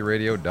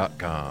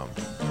 WINTradio.com.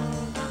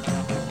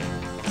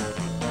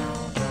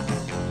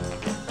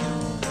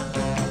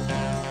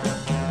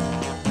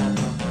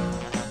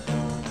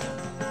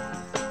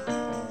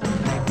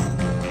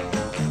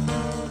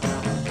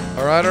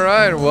 All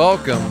right.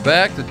 Welcome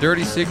back to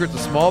Dirty Secrets of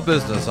Small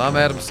Business. I'm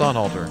Adam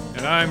Sonhalter.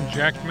 And I'm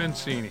Jack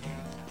Mancini.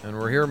 And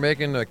we're here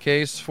making a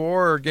case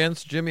for or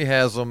against Jimmy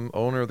Haslam,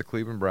 owner of the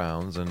Cleveland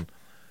Browns. And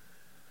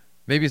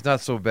maybe he's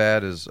not so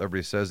bad as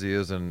everybody says he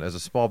is. And as a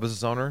small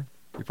business owner,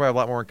 you probably have a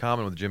lot more in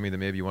common with Jimmy than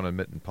maybe you want to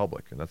admit in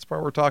public. And that's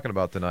part we're talking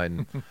about tonight.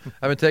 And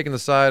I've been taking the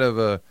side of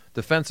a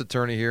defense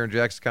attorney here, and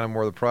Jack's kind of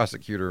more the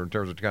prosecutor in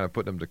terms of kind of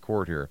putting him to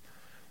court here.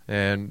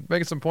 And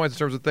making some points in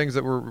terms of things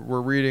that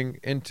we're reading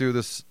into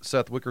this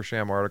Seth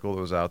Wickersham article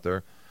that was out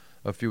there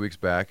a few weeks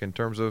back in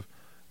terms of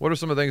what are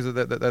some of the things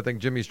that I think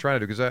Jimmy's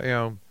trying to do.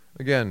 Because,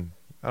 again,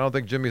 I don't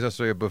think Jimmy's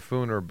necessarily a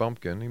buffoon or a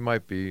bumpkin. He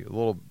might be a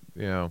little,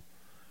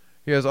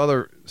 he has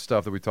other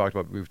stuff that we've talked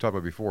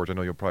about before, which I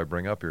know you'll probably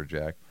bring up here,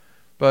 Jack.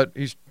 But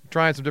he's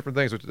trying some different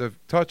things, which have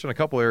touched on a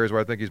couple areas where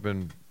I think he's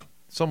been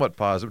somewhat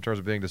positive in terms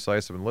of being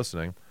decisive and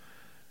listening.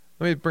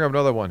 Let me bring up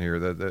another one here.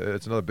 That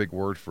it's another big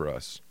word for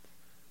us.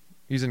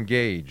 He's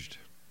engaged.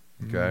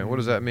 Okay, mm-hmm. What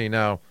does that mean?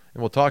 Now,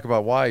 and we'll talk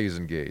about why he's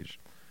engaged.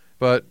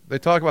 But they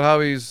talk about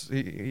how he's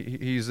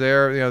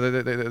there.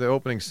 The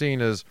opening scene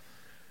is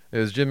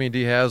Jimmy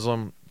D.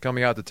 Haslam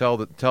coming out to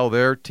tell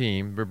their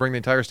team, bring the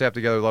entire staff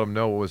together, let them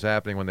know what was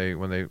happening when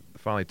they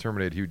finally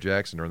terminated Hugh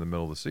Jackson during the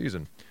middle of the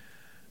season.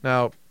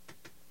 Now,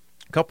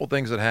 a couple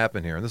things that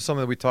happen here, and this is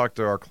something that we talk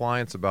to our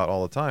clients about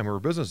all the time who are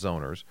business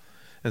owners,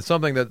 and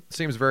something that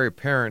seems very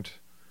apparent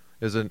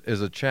is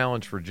a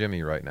challenge for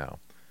Jimmy right now.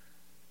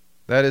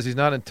 That is, he's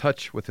not in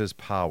touch with his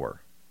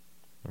power,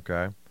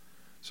 okay?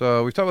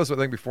 So we've talked about this, I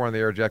think, before on the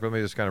air, Jack, but let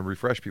me just kind of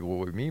refresh people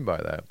what we mean by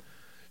that.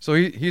 So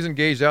he's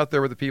engaged out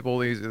there with the people.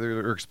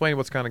 They're explaining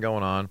what's kind of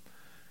going on.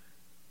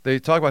 They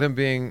talk about him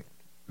being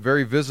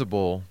very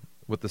visible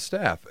with the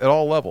staff at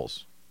all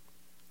levels.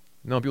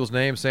 Knowing people's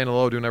names, saying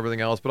hello, doing everything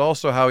else, but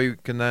also how he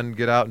can then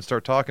get out and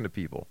start talking to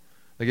people.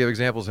 They give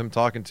examples of him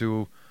talking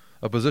to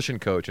a position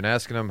coach and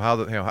asking him how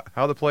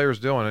the player's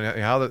doing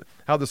and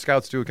how the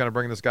scouts do, kind of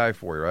bringing this guy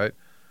for you, right?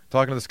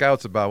 Talking to the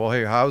scouts about, well,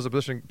 hey, how's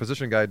the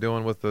position guy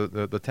doing with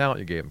the talent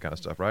you gave him, kind of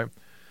stuff, right?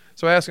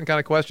 So asking kind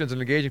of questions and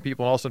engaging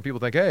people, and all of a sudden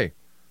people think, hey,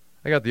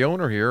 I got the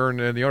owner here, and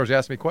the owner's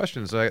asking me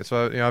questions,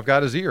 so I've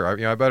got his ear.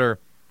 I better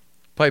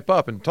pipe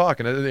up and talk,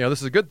 and this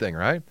is a good thing,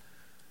 right?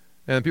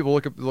 And people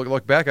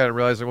look back at it and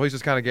realize, well, he's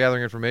just kind of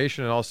gathering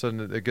information, and all of a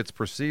sudden it gets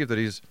perceived that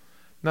he's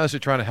not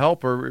necessarily trying to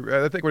help,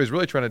 or I think what he's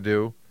really trying to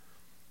do.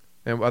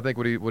 And I think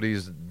what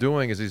he's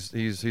doing is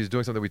he's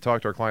doing something we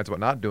talk to our clients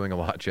about not doing a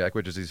lot, Jack,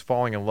 which is he's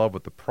falling in love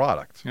with the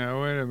product.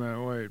 Yeah, wait a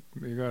minute,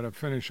 you got to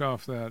finish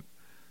off that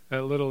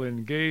little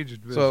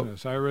engaged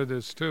business. I read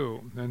this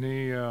too, and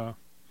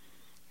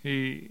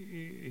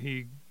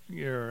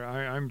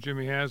I'm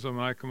Jimmy Haslam,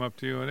 and I come up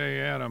to you and, hey,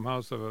 Adam,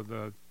 how's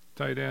the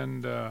tight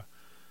end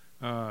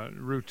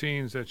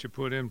routines that you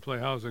put in play?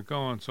 How's it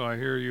going? So I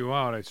hear you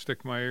out. I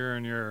stick my ear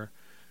in your.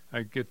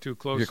 I get too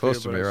close to you,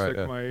 but I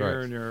stick my ear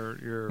in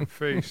your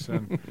face,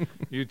 and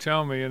you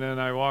tell me, and then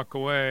I walk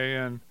away,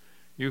 and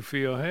you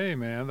feel, hey,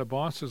 man, the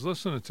boss is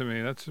listening to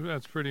me.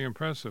 That's pretty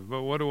impressive.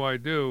 But what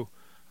do?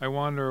 I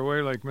wander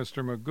away like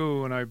Mr.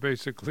 Magoo, and I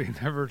basically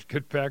never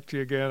get back to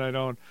you again. I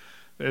don't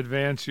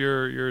advance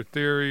your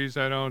theories.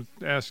 I don't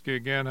ask you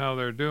again how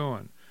they're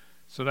doing.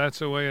 So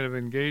that's a way of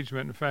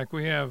engagement. In fact,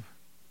 we have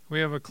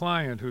a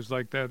client who's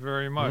like that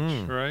very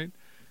much, right?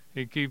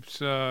 He keeps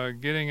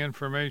getting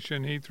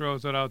information. He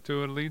throws it out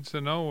to it. Leads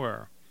to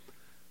nowhere.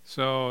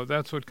 So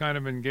that's what kind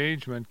of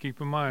engagement.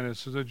 Keep in mind,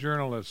 this is a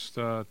journalist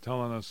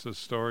telling us this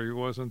story. He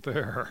wasn't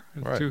there.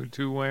 Right.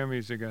 Two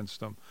whammies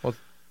against him. Well,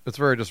 It's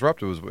very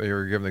disruptive.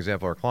 You're giving the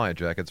example of our client,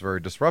 Jack. It's very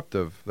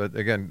disruptive. That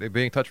again,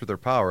 being in touch with their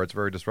power, it's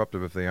very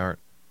disruptive if they aren't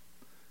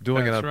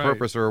doing it on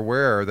purpose or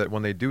aware that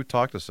when they do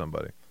talk to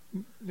somebody.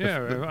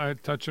 Yeah, I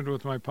touch it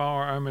with my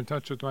power. I'm in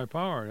touch with my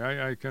power.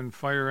 I can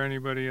fire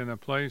anybody in a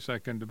place. I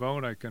can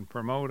demote. I can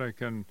promote. I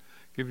can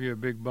give you a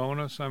big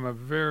bonus. I'm a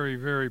very,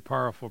 very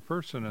powerful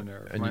person in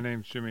there. My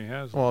name's Jimmy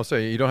Haslam. Well, I'll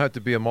say you don't have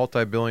to be a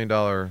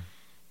multi-billion-dollar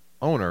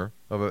owner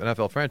of an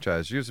NFL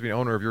franchise. You used to be an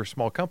owner of your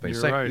small company.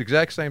 You're right.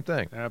 Exact same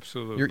thing.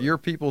 Absolutely. Your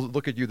people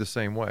look at you the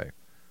same way.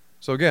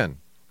 So again,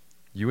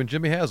 you and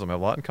Jimmy Haslam have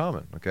a lot in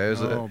common. Okay,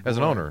 as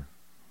an owner.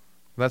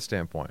 From that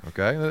standpoint,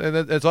 okay?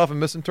 And it's often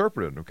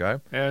misinterpreted, okay?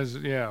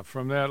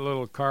 From that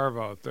little carve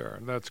out there.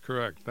 That's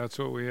correct. That's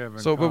what we have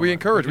in common. But we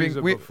encourage,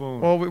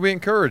 we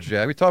encourage,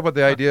 yeah. We talk about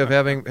the idea of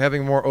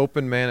having more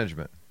open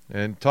management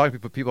and talking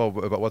to people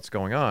about what's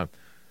going on.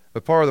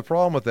 But part of the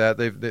problem with that,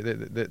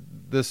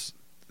 this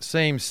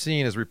same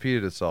scene has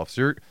repeated itself.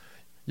 So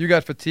you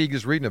got fatigued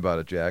just reading about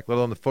it, Jack, let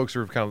alone the folks who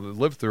have kind of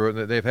lived through it.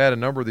 And they've had a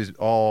number of these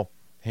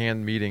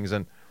all-hand meetings,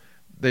 and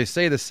they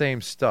say the same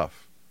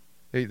stuff.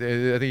 I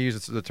think he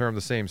uses the term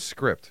the same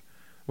script,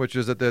 which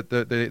is that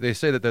they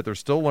say that they're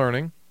still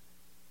learning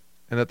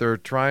and that they're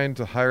trying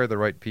to hire the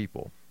right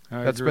people.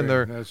 That's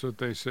what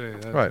they say.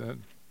 Right.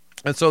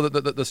 And so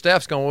the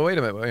staff's going, well, wait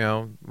a minute,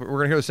 we're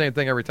going to hear the same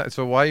thing every time.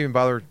 So why even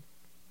bother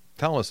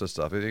telling us this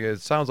stuff? It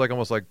sounds like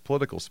almost like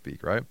political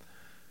speak, right?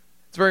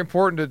 It's very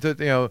important to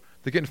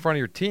get in front of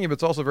your team, but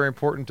it's also very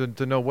important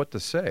to know what to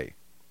say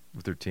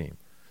with your team.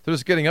 So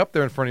just getting up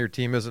there in front of your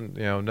team isn't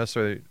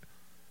necessarily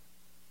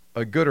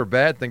a good or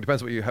bad thing.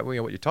 Depends what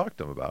you talk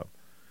to them about.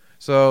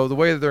 So the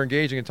way that they're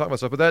engaging and talking about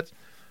stuff, but that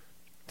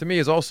to me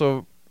is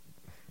also,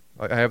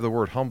 I have the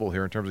word humble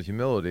here in terms of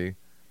humility.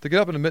 To get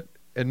up and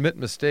admit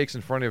mistakes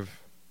in front of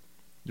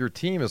your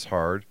team is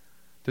hard.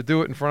 To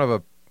do it in front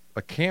of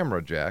a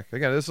camera, Jack.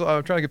 Again,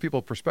 I'm trying to give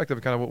people perspective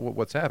of kind of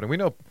what's happening. We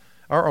know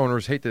our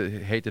owners hate to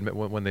admit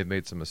when they've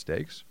made some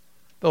mistakes.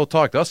 They'll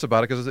talk to us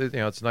about it because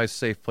it's a nice,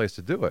 safe place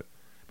to do it.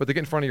 But to get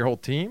in front of your whole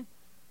team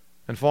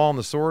and fall on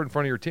the sword in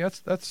front of your team,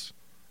 that's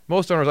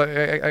most owners,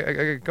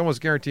 I can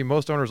almost guarantee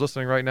most owners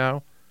listening right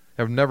now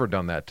have never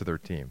done that to their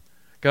team.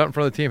 Got out in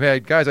front of the team, hey,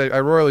 guys, I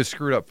royally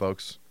screwed up,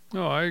 folks.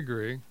 No, I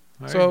agree.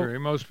 I agree.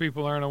 Most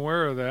people aren't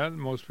aware of that.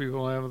 Most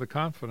people have the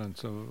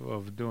confidence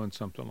of doing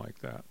something like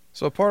that.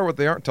 So part of what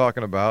they aren't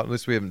talking about, at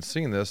least we haven't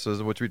seen this,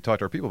 is what we talk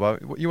to our people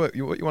about. What you want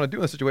to do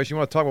in this situation, you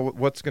want to talk about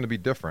what's going to be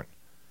different.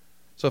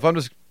 So if I'm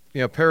just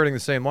parroting the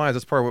same lines,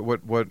 that's part of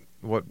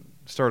what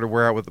started to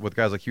wear out with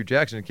guys like Hugh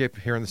Jackson. You keep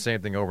hearing the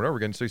same thing over and over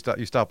again, so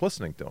you stop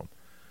listening to them.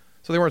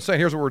 So they weren't saying,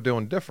 here's what we're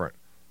doing different.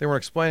 They weren't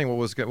explaining what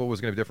was going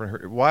to be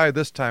different, why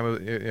this time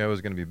it was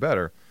going to be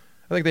better.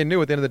 I think they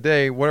knew at the end of the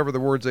day, whatever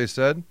the words they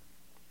said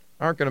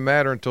aren't going to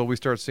matter until we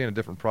start seeing a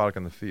different product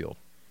on the field.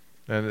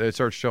 And it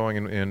starts showing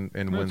in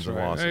wins and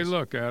losses. Hey,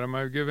 look, Adam,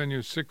 I've given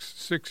you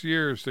six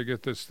years to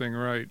get this thing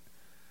right.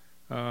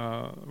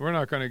 We're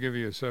not going to give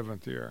you a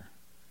seventh year.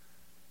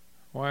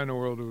 Why in the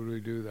world would we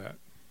do that?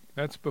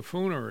 That's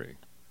buffoonery.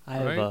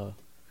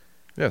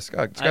 Yes,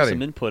 Scotty. I have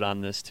some input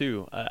on this,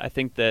 too. I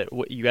think that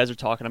what you guys are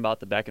talking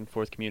about, the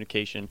back-and-forth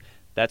communication,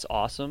 that's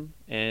awesome.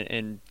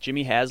 And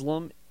Jimmy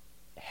Haslam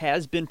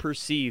has been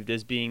perceived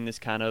as being this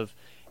kind of,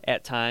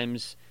 at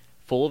times,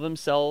 full of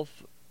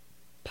himself,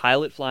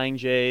 pilot flying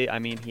J. I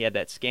mean, he had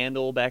that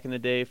scandal back in the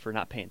day for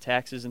not paying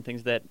taxes and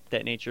things of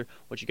that nature.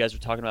 What you guys were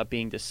talking about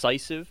being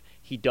decisive.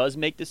 He does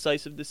make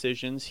decisive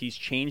decisions. He's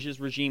changed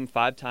his regime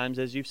 5 times,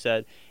 as you've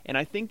said. And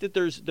I think that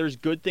there's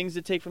good things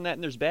to take from that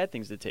and there's bad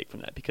things to take from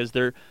that because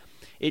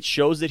it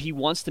shows that he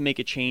wants to make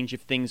a change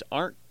if things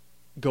aren't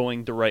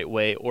going the right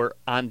way or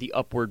on the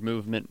upward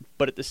movement.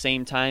 But at the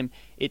same time,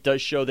 it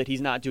does show that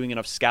he's not doing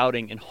enough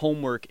scouting and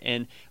homework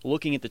and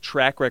looking at the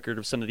track record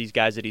of some of these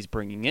guys that he's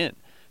bringing in.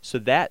 So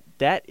that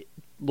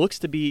looks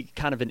to be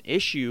kind of an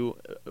issue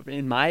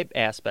in my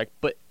aspect.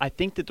 But I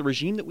think that the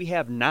regime that we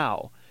have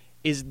now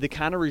is the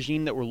kind of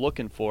regime that we're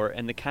looking for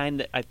and the kind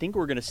that I think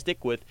we're going to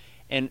stick with.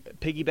 And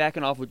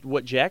piggybacking off with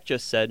what Jack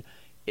just said,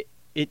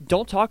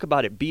 don't talk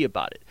about it, be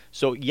about it.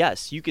 So,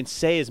 yes, you can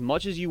say as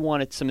much as you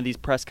want at some of these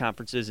press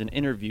conferences and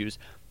interviews,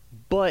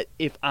 but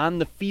if on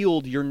the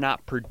field you're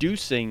not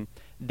producing,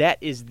 that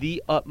is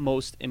the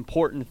utmost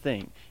important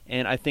thing.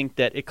 And I think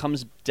that it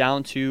comes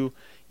down to,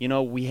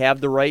 we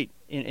have the right,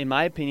 in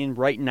my opinion,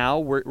 right now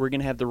we're going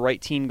to have the right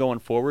team going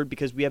forward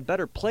because we have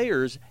better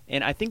players,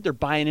 and I think they're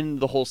buying into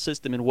the whole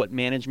system and what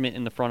management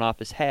in the front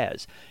office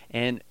has.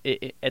 And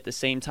at the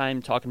same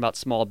time, talking about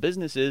small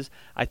businesses,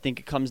 I think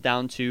it comes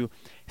down to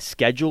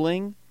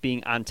scheduling,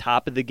 being on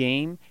top of the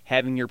game,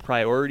 having your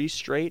priorities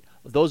straight.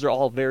 Those are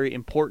all very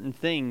important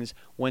things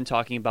when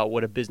talking about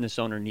what a business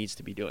owner needs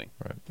to be doing.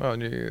 Right. Well,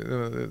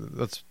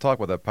 let's talk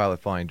about that pilot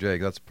flying J.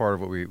 That's part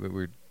of what we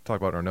talk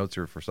about in our notes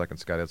here for a second,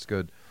 Scott. That's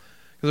good.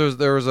 Because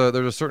there's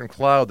a certain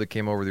cloud that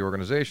came over the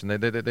organization.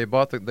 They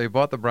bought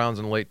the Browns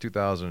in late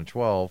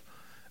 2012,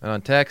 and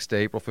on tax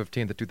day, April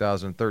 15th of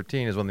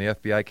 2013, is when the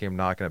FBI came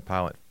knocking at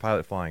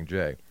pilot flying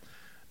J.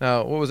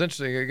 Now, what was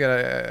interesting, again,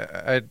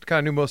 I kind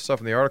of knew most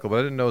stuff in the article, but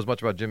I didn't know as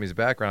much about Jimmy's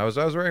background. I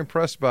was very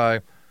impressed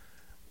by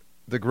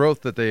the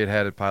growth that they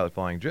had at Pilot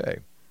Flying J.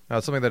 Now,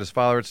 it's something that his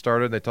father had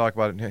started. They talk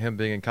about him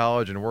being in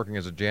college and working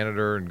as a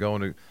janitor and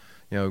going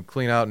to,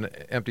 clean out and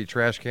empty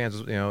trash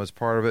cans, as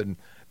part of it.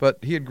 But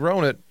he had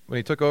grown it when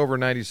he took over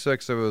in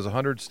 '96. There was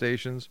 100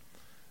 stations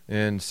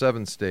in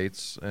 7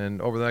 states,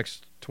 and over the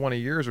next 20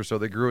 years or so,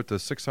 they grew it to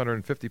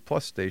 650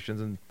 plus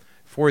stations in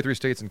 43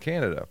 states in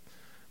Canada.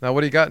 Now,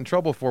 what he got in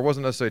trouble for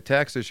wasn't necessarily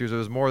tax issues. It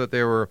was more that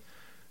they were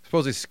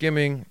supposedly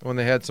skimming when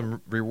they had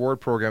some reward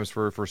programs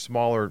for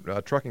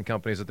smaller trucking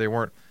companies that they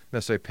weren't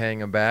necessarily paying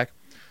them back.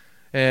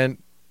 And,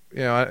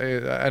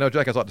 I know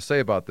Jack has a lot to say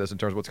about this in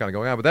terms of what's kind of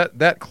going on, but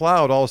that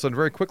cloud all of a sudden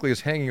very quickly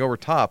is hanging over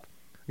top.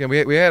 Again,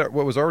 we had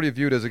what was already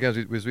viewed as,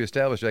 again, as we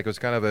established, Jack, it was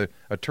kind of a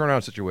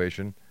turnaround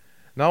situation.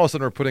 Now all of a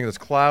sudden we're putting this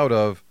cloud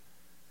of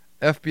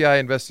FBI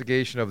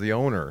investigation of the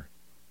owner.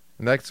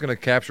 And that's going to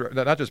capture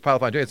not just Pilot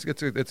Flying J.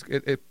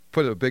 It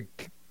put a big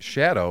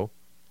shadow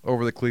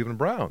over the Cleveland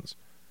Browns.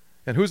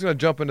 And who's going to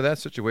jump into that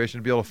situation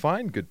to be able to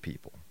find good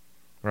people,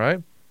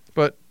 right?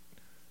 But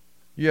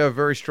you have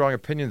very strong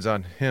opinions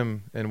on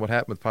him and what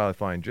happened with Pilot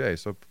Flying J.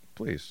 So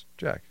please,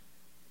 Jack.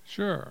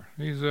 Sure,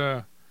 he's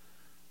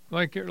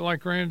like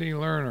Randy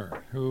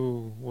Lerner,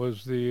 who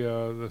was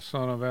the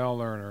son of Al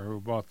Lerner,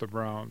 who bought the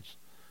Browns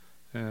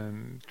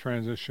and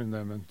transitioned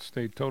them and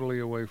stayed totally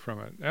away from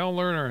it. Al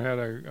Lerner had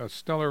a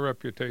stellar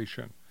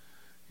reputation.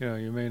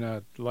 You may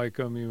not like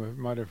him, you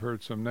might have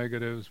heard some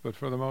negatives, but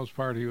for the most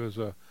part he was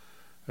a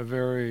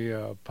very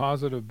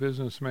positive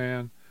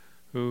businessman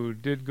who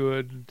did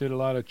good, did a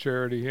lot of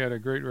charity. He had a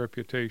great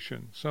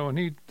reputation. So when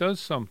he does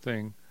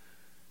something,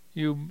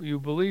 you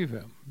believe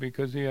him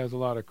because he has a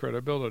lot of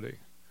credibility.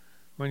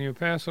 When you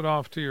pass it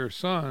off to your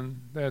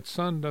son, that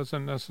son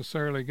doesn't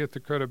necessarily get the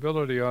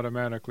credibility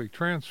automatically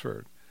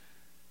transferred.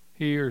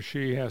 He or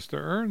she has to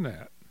earn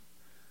that.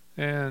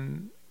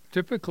 And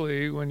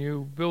typically, when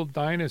you build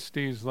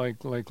dynasties like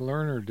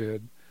Lerner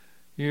did,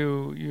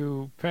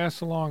 you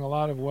pass along a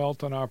lot of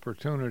wealth and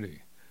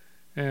opportunity.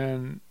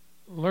 And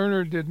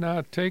Lerner did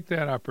not take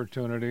that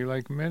opportunity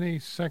like many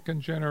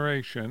second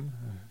generation.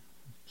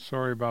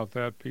 Sorry about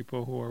that,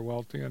 people who are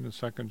wealthy in the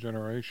second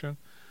generation.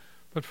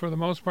 But for the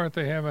most part,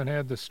 they haven't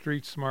had the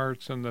street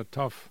smarts and the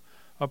tough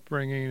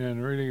upbringing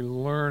and really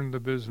learned the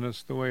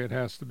business the way it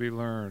has to be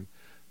learned.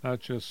 Not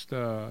just,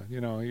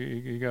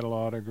 you got a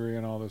law degree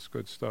and all this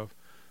good stuff.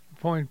 The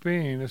point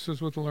being, this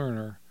is with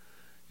Lerner.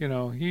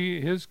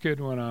 His kid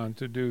went on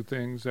to do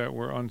things that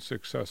were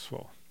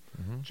unsuccessful.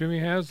 Mm-hmm. Jimmy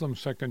Haslam,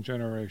 second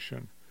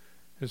generation.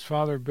 His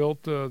father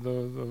built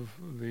the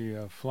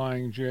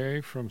Flying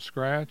J from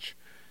scratch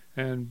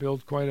and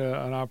built quite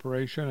an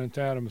operation at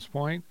Adams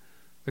Point.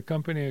 The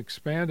company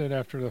expanded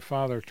after the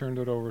father turned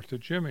it over to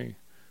Jimmy.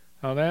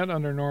 Now that,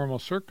 under normal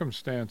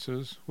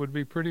circumstances, would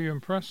be pretty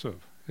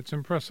impressive. It's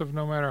impressive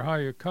no matter how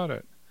you cut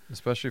it.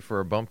 Especially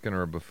for a bumpkin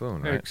or a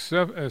buffoon, right?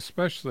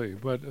 Especially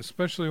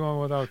one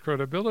without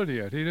credibility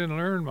yet. He didn't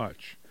learn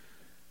much.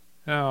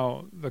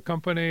 Now, the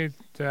company,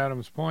 to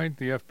Adams Point,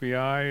 the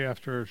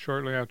FBI,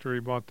 shortly after he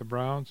bought the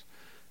Browns,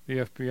 the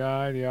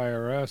FBI, the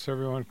IRS,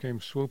 everyone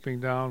came swooping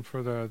down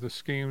for the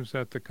schemes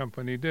that the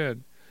company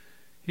did.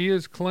 He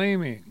is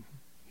claiming,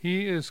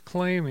 here's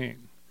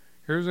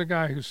a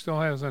guy who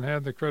still hasn't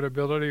had the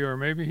credibility, or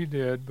maybe he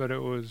did, but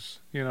it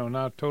was,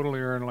 not totally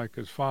earned like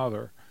his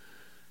father.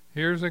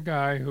 Here's a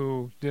guy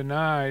who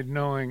denied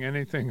knowing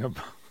anything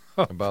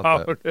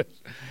about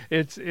it.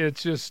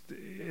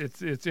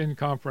 It's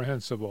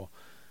incomprehensible.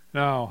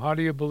 Now, how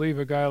do you believe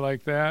a guy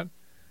like that?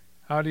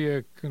 How do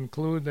you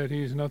conclude that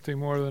he's nothing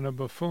more than a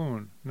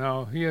buffoon?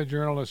 Now, he had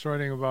journalists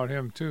writing about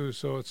him too,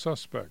 so it's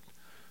suspect.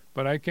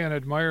 But I can't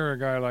admire a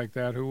guy like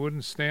that who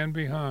wouldn't stand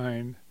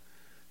behind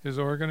his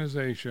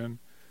organization.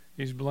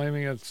 He's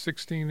blaming it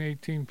 16,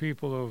 18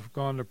 people who have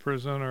gone to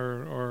prison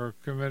or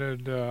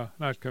committed,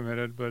 not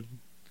committed, but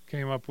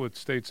came up with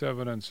state's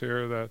evidence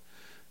here that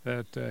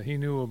he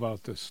knew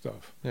about this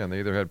stuff. Yeah, and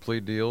they either had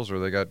plea deals or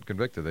they got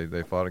convicted.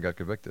 They fought and got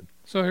convicted.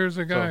 So here's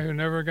a guy who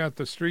never got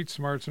the street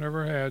smarts,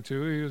 never had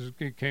to.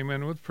 He came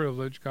in with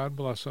privilege. God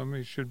bless him.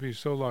 He should be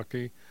so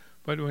lucky.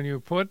 But when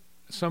you put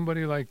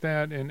somebody like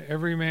that in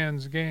every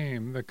man's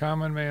game, the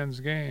common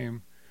man's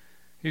game,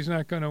 he's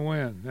not going to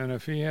win. And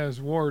if he has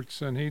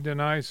warts and he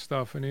denies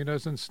stuff and he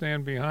doesn't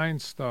stand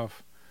behind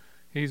stuff,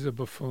 he's a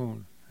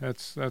buffoon.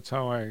 That's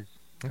how I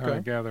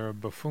gather a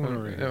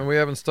buffoonery. And we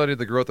haven't studied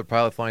the growth of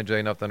Pilot Flying J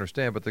enough to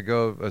understand, but to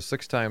go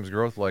 6 times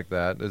growth like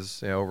that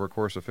is, over a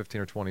course of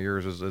 15 or 20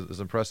 years is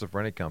impressive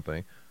for any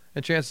company.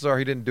 And chances are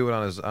he didn't do it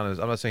on his. I'm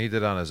not saying he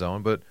did it on his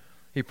own, but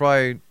he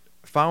probably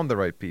found the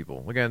right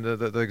people. Again,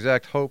 the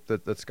exact hope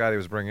that Scotty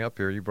was bringing up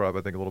here, you brought up,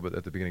 I think, a little bit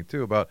at the beginning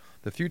too, about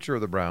the future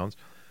of the Browns.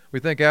 We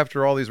think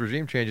after all these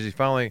regime changes, he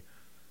finally,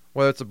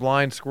 whether it's a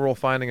blind squirrel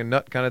finding a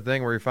nut kind of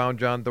thing where he found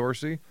John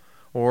Dorsey,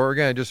 or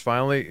again, just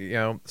finally,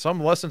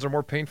 some lessons are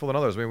more painful than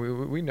others. I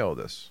mean, we know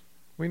this.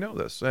 We know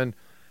this. And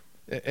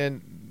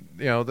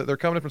they're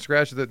coming up from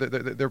scratch.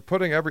 They're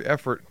putting every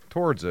effort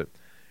towards it.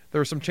 there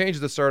were some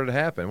changes that started to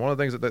happen. One of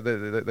the things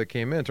that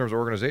came in terms of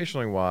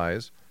organizationally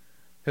wise,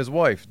 his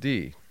wife,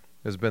 Dee,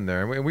 has been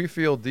there. And we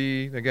feel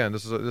Dee, again,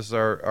 this is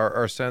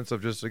our sense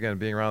of just, again,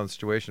 being around the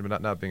situation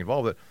but not being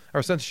involved with it.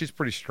 Our sense she's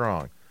pretty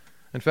strong.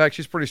 In fact,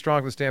 she's pretty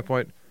strong from the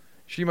standpoint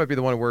she might be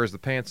the one who wears the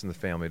pants in the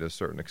family to a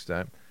certain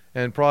extent,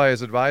 and probably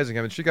is advising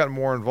him. And she got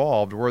more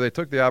involved where they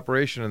took the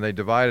operation and they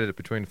divided it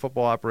between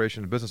football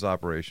operation and business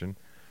operation.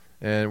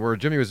 And where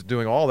Jimmy was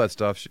doing all that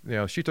stuff,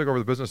 she took over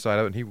the business side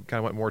of it, and he kind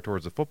of went more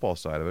towards the football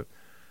side of it,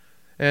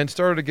 and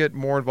started to get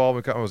more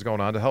involved in what was going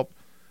on to help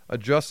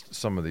adjust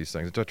some of these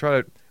things, to try to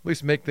at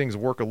least make things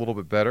work a little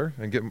bit better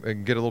and get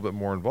a little bit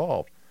more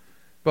involved.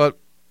 But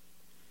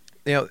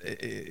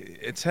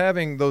it's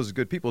having those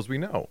good people, as we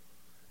know.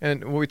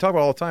 And what we talk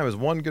about all the time is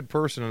one good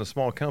person in a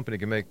small company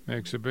can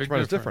makes a big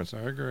difference.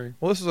 I agree.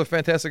 Well, this is a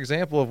fantastic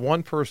example of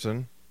one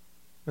person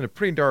in a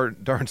pretty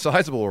darn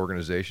sizable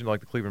organization like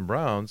the Cleveland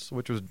Browns,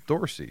 which was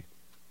Dorsey,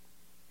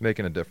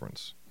 making a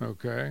difference.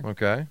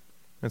 Okay.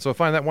 And so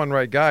find that one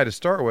right guy to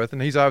start with,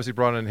 and he's obviously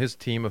brought in his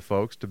team of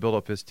folks to build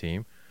up his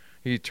team.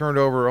 He turned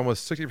over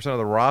almost 60% of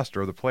the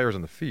roster of the players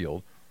in the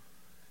field,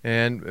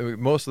 and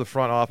most of the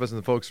front office and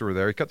the folks who were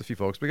there. He cut a few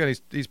folks, but again,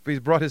 he's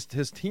brought his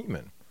team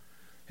in.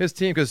 His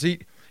team, because he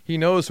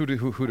knows who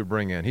to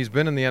bring in. He's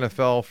been in the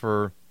NFL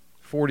for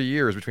 40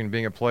 years between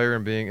being a player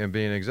and being an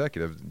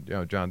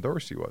executive. John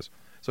Dorsey was.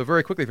 So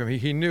very quickly from him,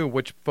 he knew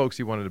which folks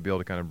he wanted to be able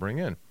to kind of bring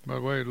in.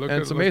 But wait,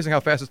 it's amazing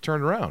how fast it's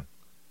turned around.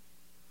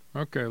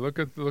 Okay, look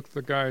at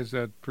the guys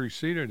that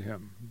preceded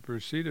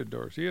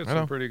Dorsey. He had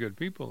some pretty good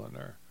people in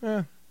there.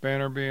 Yeah.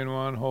 Banner being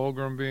one,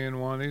 Holmgren being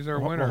one. These are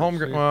winners.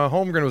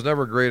 Holmgren was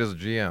never great as a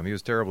GM. He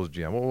was terrible as a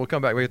GM. We'll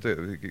come back. We have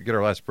to get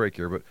our last break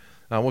here, but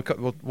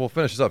we'll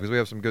finish this up because we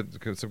have some good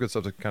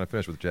stuff to kind of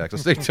finish with, Jack. So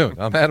stay tuned.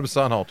 I'm Adam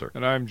Sonhalter.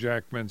 And I'm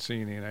Jack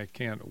Mancini, and I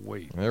can't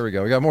wait. There we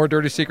go. We got more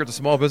Dirty Secrets of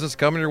Small Business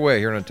coming your way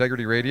here on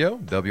Integrity Radio,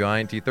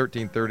 WINT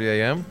 1330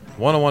 AM,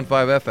 101.5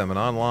 FM, and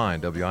online,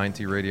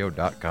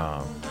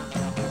 WINTradio.com.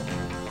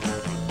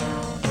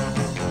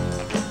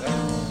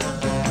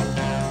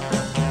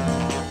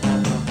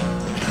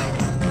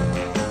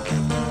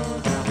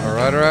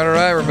 All right.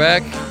 We're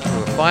back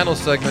for the final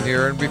segment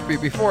here. And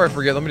before I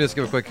forget, let me just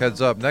give a quick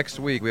heads up. Next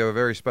week, we have a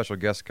very special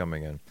guest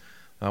coming in.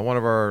 One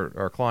of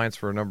our clients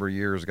for a number of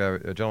years,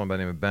 a gentleman by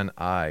the name of Ben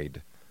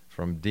Ide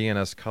from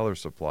DNS Color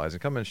Supplies,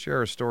 and come and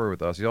share a story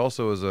with us. He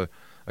also is a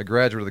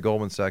graduate of the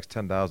Goldman Sachs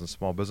 10,000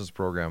 Small Business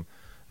Program.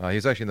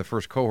 He's actually in the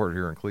first cohort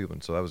here in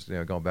Cleveland, so that was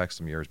going back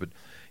some years. But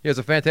he has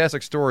a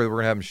fantastic story that we're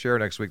going to have him share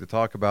next week to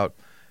talk about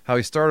how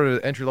he started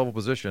an entry-level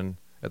position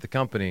at the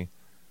company,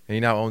 and he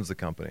now owns the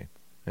company,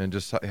 and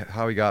just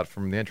how he got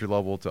from the entry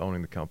level to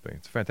owning the company.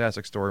 It's a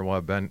fantastic story. We'll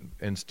have Ben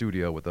in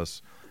studio with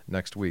us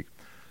next week.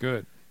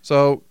 Good.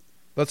 So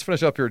let's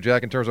finish up here,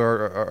 Jack, in terms of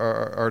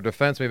our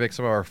defense, maybe make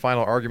some of our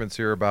final arguments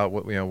here about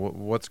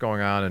what's going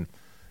on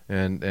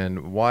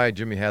and why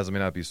Jimmy Haslam may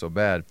not be so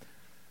bad.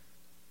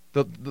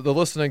 The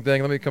listening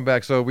thing, let me come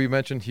back. So we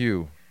mentioned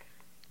Hugh,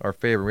 our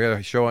favorite. We had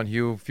a show on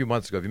Hugh a few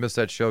months ago. If you missed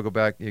that show, go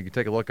back. You can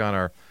take a look on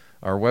our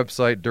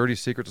website,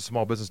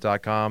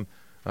 dirtysecretsofsmallbusiness.com.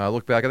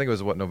 Look back, I think it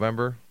was,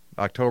 November?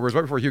 October. It was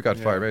right before Hugh got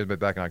fired. Maybe it was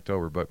back in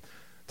October. But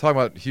talking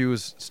about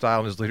Hugh's style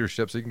and his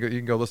leadership, so you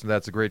can go listen to that.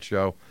 It's a great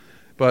show.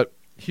 But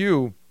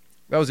Hugh,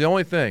 that was the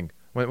only thing.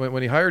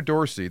 When he hired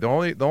Dorsey, the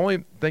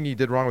only thing he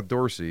did wrong with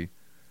Dorsey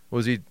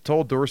was he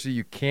told Dorsey,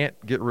 you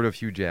can't get rid of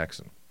Hugh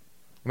Jackson.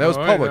 And that was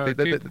public.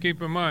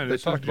 Keep in mind,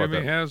 this is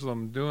Jimmy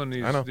Haslam doing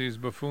these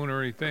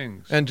buffoonery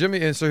things. And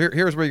Jimmy, and so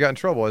here's where he got in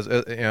trouble.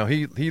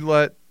 He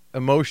let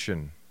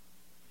emotion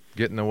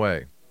get in the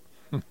way.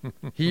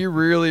 He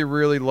really,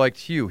 really liked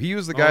Hugh. He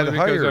was the guy that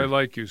hired. Because I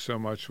like you so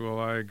much. Well,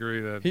 I agree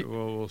that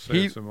we'll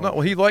say some more. No,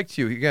 well, he liked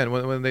Hugh. Again,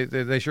 when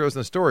they showed us in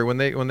the story, when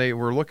they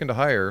were looking to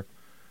hire,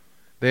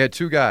 they had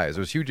two guys.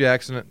 There was Hugh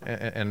Jackson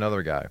and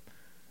another guy.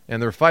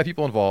 And there were 5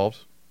 people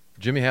involved,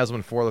 Jimmy Haslam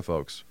and 4 other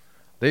folks.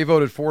 They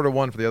voted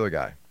 4-1 for the other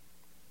guy.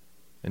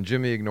 And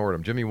Jimmy ignored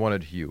him. Jimmy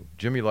wanted Hugh.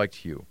 Jimmy liked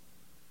Hugh.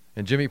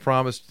 And Jimmy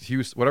promised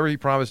Hugh, whatever he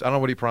promised, I don't know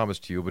what he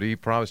promised Hugh, but he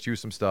promised Hugh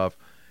some stuff.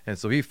 And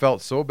so he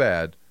felt so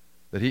bad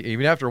that he,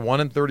 even after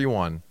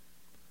 1-31,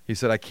 he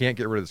said, I can't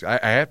get rid of this guy.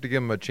 I have to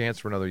give him a chance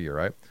for another year,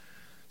 right?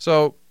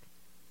 So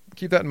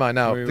keep that in mind.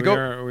 Now, we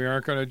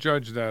aren't going to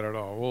judge that at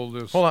all. We'll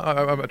just hold on.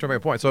 I'm trying to make a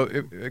point. So,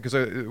 because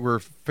we're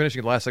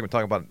finishing the last segment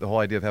talking about the whole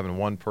idea of having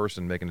one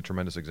person making a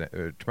tremendous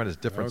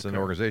difference in an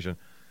organization.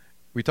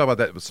 We talk about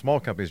that with small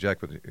companies, Jack,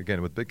 but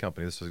again, with big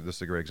companies, this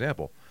is a great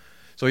example.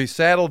 So he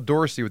saddled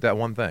Dorsey with that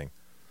one thing.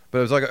 But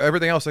it was like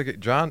everything else, like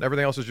John,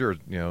 everything else is yours.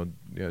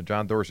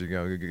 John Dorsey,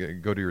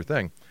 go do your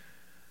thing.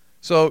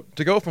 So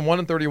to go from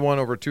 1-31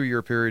 over a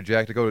 2-year period,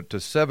 Jack, to go to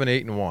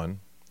 7-8-1,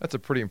 that's a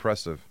pretty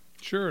impressive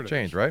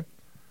change, right?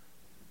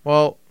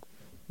 Well,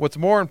 what's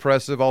more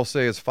impressive, I'll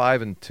say, is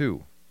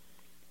 5-2.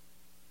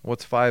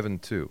 What's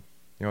 5-2? You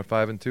know what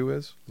 5-2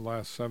 is?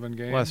 Last 7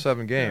 games. Last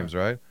 7 games,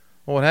 right?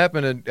 Well, what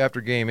happened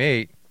after Game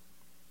 8?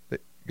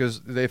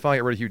 Because they finally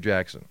got rid of Hugh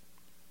Jackson.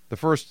 The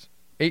first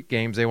 8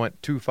 games, they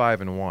went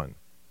 2-5-1.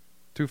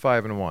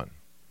 2-5-1.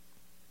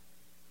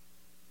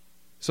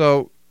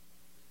 So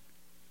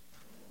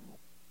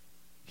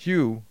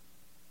Hugh,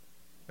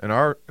 in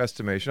our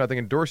estimation, I think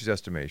in Dorsey's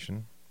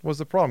estimation, was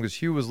the problem because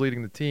Hugh was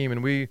leading the team,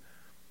 and we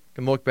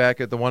can look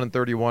back at the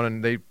 1-31,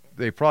 and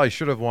they probably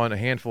should have won a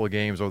handful of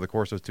games over the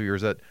course of those 2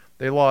 years that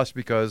they lost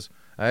because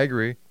I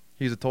agree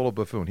he's a total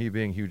buffoon. He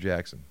being Hugh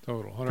Jackson,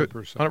 total 100%.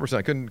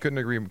 100%. Couldn't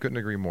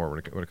agree more when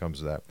it comes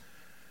to that.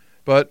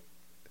 But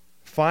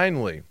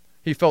finally,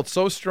 he felt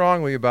so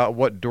strongly about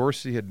what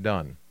Dorsey had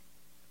done.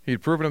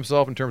 He'd proven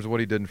himself in terms of what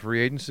he did in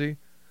free agency,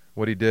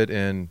 what he did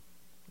in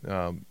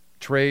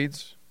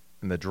trades,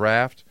 in the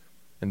draft,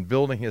 and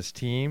building his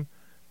team.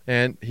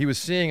 And he was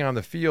seeing on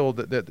the field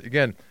that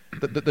again,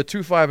 the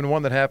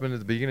 2-5-1 that happened at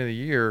the beginning of the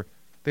year,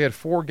 they had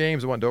 4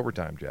 games that went to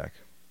overtime, Jack.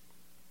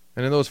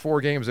 And in those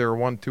 4 games, they were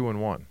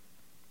 1-2-1.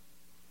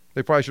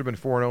 They probably should have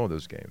been 4-0 in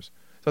those games.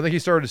 So I think he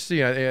started to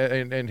see,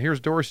 and here's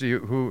Dorsey,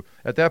 who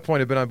at that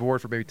point had been on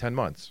board for maybe 10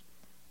 months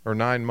or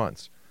 9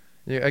 months.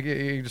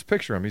 You just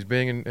picture him. He's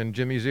being in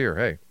Jimmy's ear.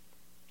 Hey,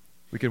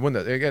 we can win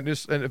that. Again,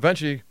 and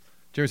eventually,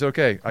 Jimmy said,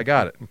 "Okay, I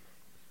got it."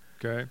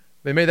 Okay.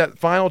 They made that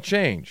final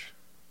change,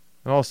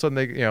 and all of a sudden,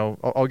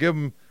 I'll give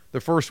them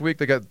the first week.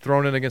 They got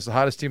thrown in against the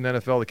hottest team in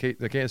the NFL,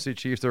 the Kansas City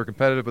Chiefs. They were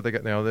competitive, but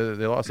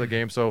they lost that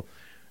game. So,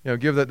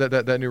 give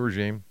that new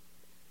regime.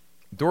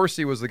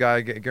 Dorsey was the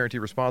guy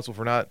guaranteed responsible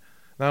for not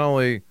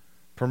only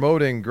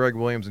promoting Greg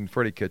Williams and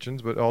Freddie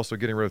Kitchens, but also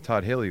getting rid of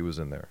Todd Haley, who was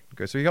in there.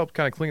 Okay, so he helped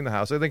kind of clean the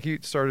house. I think he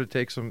started to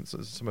take some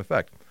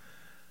effect.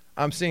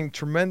 I'm seeing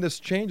tremendous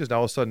changes now.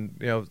 All of a sudden,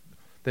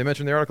 they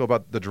mentioned in the article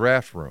about the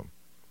draft room.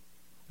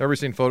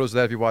 Everybody's seen photos of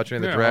that if you watch any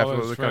of the draft. All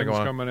his friends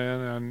kind of coming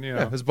in,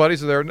 and his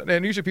buddies are there.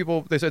 And usually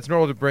people, they say it's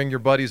normal to bring your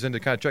buddies in to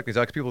kind of check things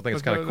out because people think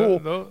it's kind of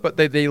cool. But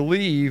they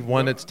leave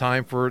when it's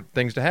time for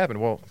things to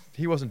happen. Well,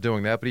 he wasn't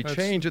doing that, but he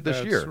changed it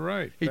this year. That's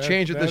right. He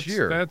changed it this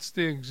year. That's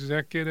the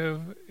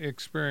executive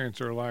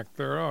experience or lack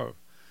thereof.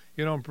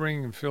 You don't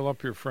bring and fill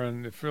up your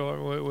friend,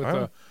 fill it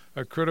with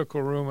a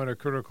critical room at a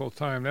critical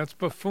time. That's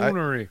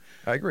buffoonery.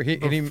 I agree.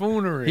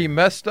 Buffoonery. He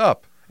messed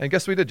up. And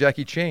guess what he did, Jack?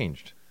 He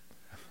changed.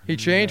 He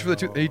changed for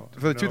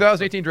the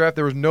 2018 draft.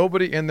 There was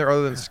nobody in there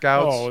other than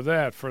scouts. Oh,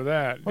 for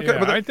that. Okay, yeah,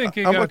 but I think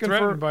he got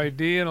threatened by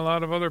D and a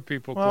lot of other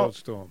people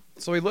close to him.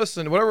 So he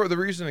listened. Whatever the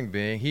reasoning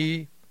being,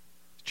 he's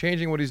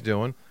changing what he's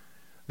doing.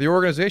 The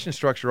organization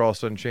structure all of a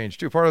sudden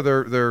changed too. Part of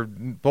their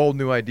bold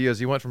new ideas.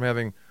 He went from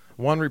having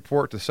 1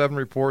 report to 7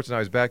 reports, and now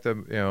he's back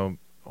to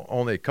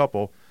only a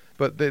couple.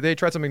 But they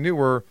tried something new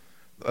where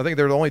I think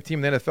they're the only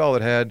team in the NFL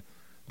that had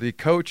the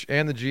coach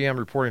and the GM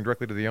reporting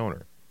directly to the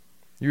owner.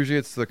 Usually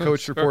it's the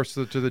coach reports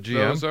to the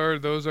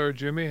GM. Those are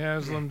Jimmy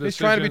Haslam decisions he's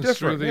trying to be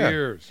different through the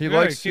years. He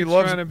loves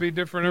trying to be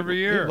different every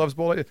year. He loves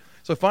bold ideas.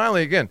 So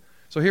finally, again,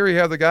 here you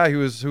have the guy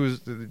who's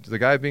the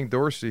guy being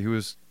Dorsey, who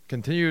has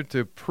continued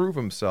to prove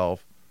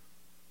himself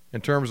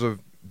in terms of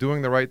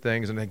doing the right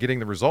things and getting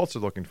the results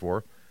they're looking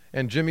for,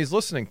 and Jimmy's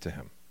listening to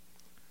him.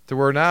 To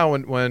where now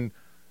when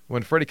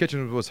Freddie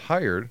Kitchens was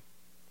hired,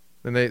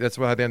 that's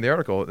what I had in the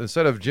article.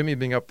 Instead of Jimmy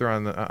being up there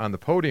on the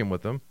podium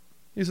with them,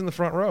 he's in the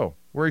front row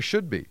where he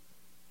should be.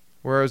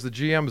 Whereas the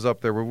GM's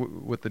up there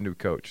with the new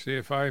coach. See,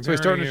 if I'm so he's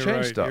starting to change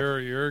right, stuff.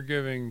 You're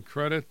giving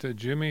credit to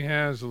Jimmy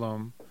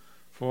Haslam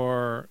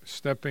for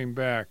stepping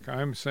back.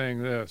 I'm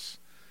saying this,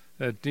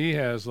 that D.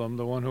 Haslam,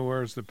 the one who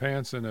wears the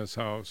pants in his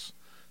house,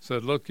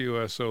 said, "Look,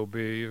 you SOB,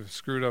 you've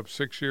screwed up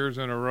 6 years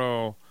in a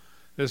row.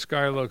 This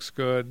guy looks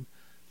good.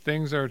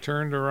 Things are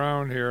turned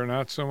around here,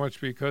 not so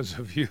much because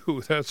of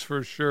you, that's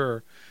for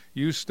sure.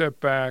 You step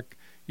back,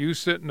 you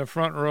sit in the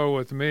front row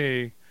with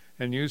me,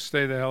 and you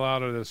stay the hell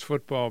out of this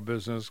football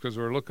business because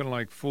we're looking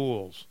like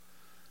fools."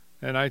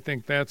 And I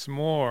think that's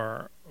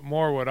more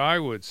what I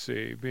would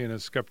see, being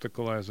as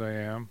skeptical as I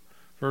am,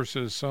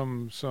 versus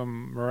some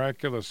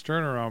miraculous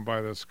turnaround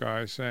by this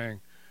guy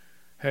saying,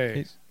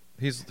 "Hey."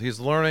 He's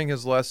learning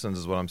his lessons,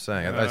 is what I'm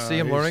saying. I see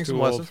him learning some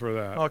lessons. He's too old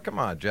for that. Oh, come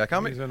on, Jack.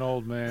 He's an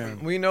old man.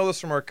 We know this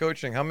from our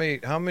coaching. How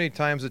many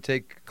times it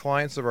take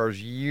clients of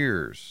ours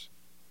years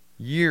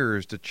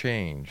to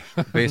change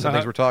based on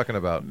things we're talking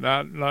about?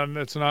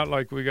 It's not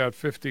like we got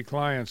 50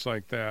 clients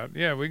like that.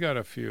 Yeah, we got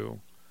a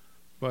few,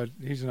 but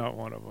he's not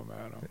one of them,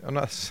 Adam. I'm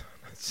not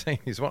saying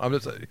he's one. I'm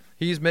just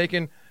he's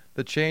making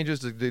the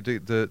changes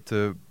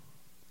to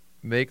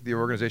make the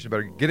organization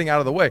better, getting out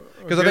of the way.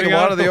 Because I think a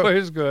lot of the way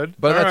is good.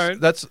 But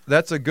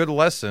that's a good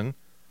lesson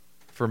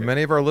for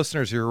many of our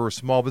listeners here who are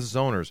small business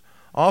owners.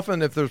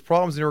 Often, if there's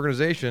problems in the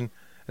organization,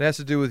 it has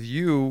to do with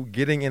you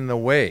getting in the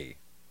way.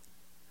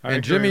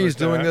 And Jimmy's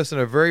doing this in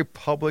a very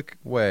public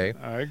way.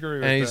 I agree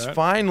with that. And he's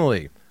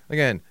finally,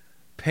 again,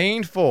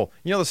 painful.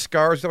 You know the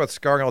scars? We talk about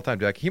scarring all the time,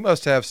 Jack. He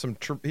must have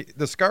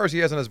the scars he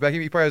has on his back,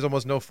 he probably has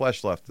almost no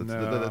flesh left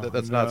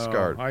that's not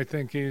scarred. I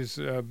think he's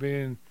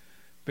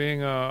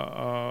being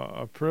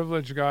a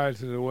privileged guy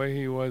to the way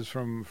he was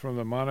from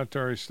the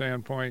monetary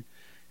standpoint.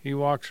 He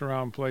walks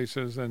around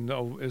places and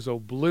is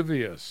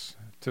oblivious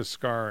to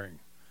scarring.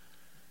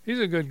 He's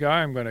a good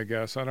guy, I'm going to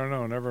guess. I don't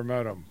know. Never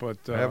met him. But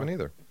I haven't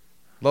either.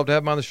 Love to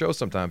have him on the show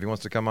sometime if he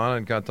wants to come on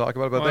and kind of talk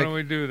about it. But why don't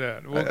we do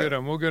that? We'll get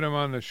him. We'll get him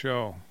on the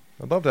show.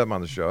 I'd love to have him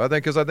on the show. I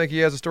think he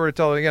has a story to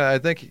tell. Again, I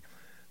think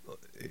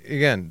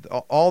again,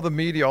 all the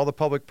media, all the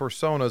public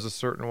persona is a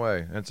certain way,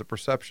 and it's a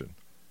perception.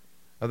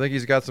 I think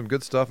he's got some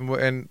good stuff,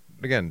 and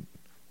again,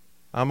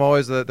 I'm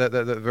always that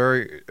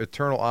very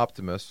eternal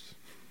optimist.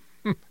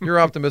 You're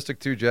optimistic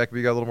too, Jack, but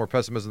you got a little more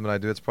pessimism than I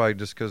do. It's probably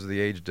just because of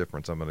the age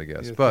difference, I'm going to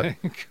guess.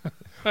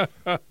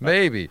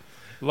 Maybe.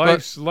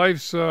 Life's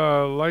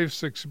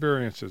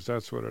experiences.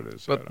 That's what it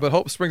is. But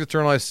hope springs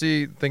eternal. I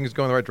see things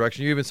going the right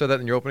direction. You even said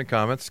that in your opening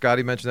comments.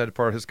 Scotty mentioned that as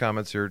part of his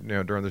comments here,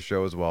 during the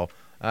show as well.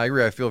 I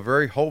agree. I feel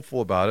very hopeful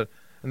about it.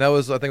 And that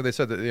was, I think, they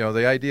said that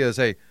the idea is,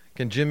 hey,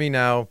 can Jimmy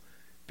now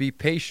be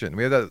patient?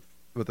 We have that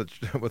with a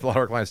lot of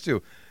our clients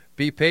too.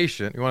 Be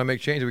patient. You want to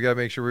make changes. We got to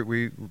make sure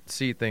we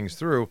see things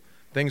through.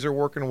 Things are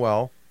working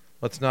well.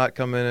 Let's not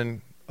come in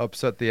and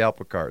upset the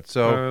apple cart.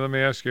 So let me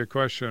ask you a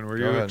question. Were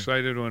you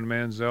excited when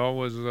Manziel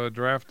was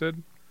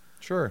drafted?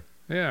 Sure.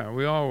 Yeah,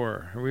 we all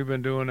were. We've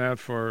been doing that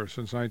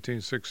since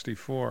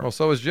 1964. Well,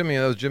 so was Jimmy.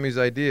 That was Jimmy's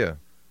idea.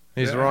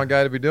 He's the wrong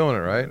guy to be doing it,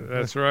 right?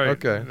 That's right.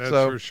 Okay, that's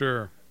for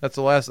sure. That's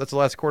the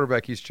last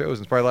quarterback he's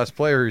chosen. It's probably the last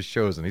player he's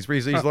chosen. He's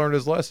learned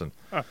his lesson.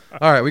 All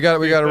right, we got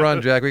to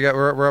run, Jack.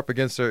 We're up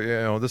against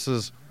it. This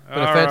is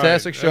been a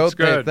fantastic show.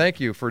 Thank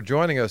you for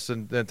joining us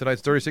in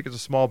tonight's 30 Secrets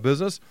of Small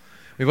Business.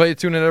 We invite you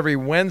to tune in every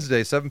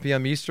Wednesday, 7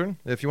 p.m. Eastern.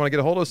 If you want to get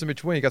a hold of us in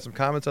between, you got some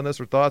comments on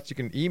this or thoughts, you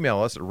can email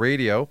us at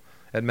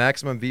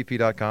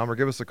radio@MaximumVP.com or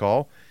give us a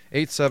call,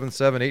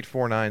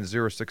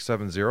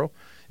 877-849-0670. If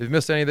you've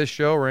missed any of this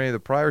show or any of the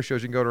prior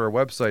shows, you can go to our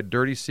website,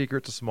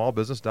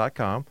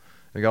 dirtysecretsofsmallbusiness.com.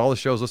 We got all the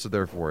shows listed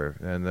there for you,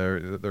 and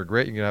they're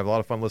great. You can have a lot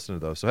of fun listening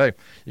to those. So, hey,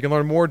 you can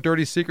learn more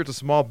Dirty Secrets of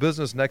Small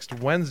Business next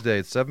Wednesday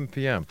at 7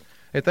 p.m.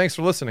 Hey, thanks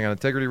for listening on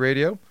Integrity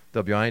Radio,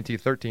 WINT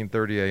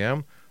 1330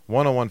 AM,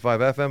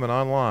 101.5 FM, and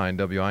online,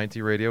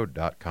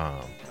 WINTradio.com.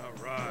 All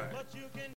right.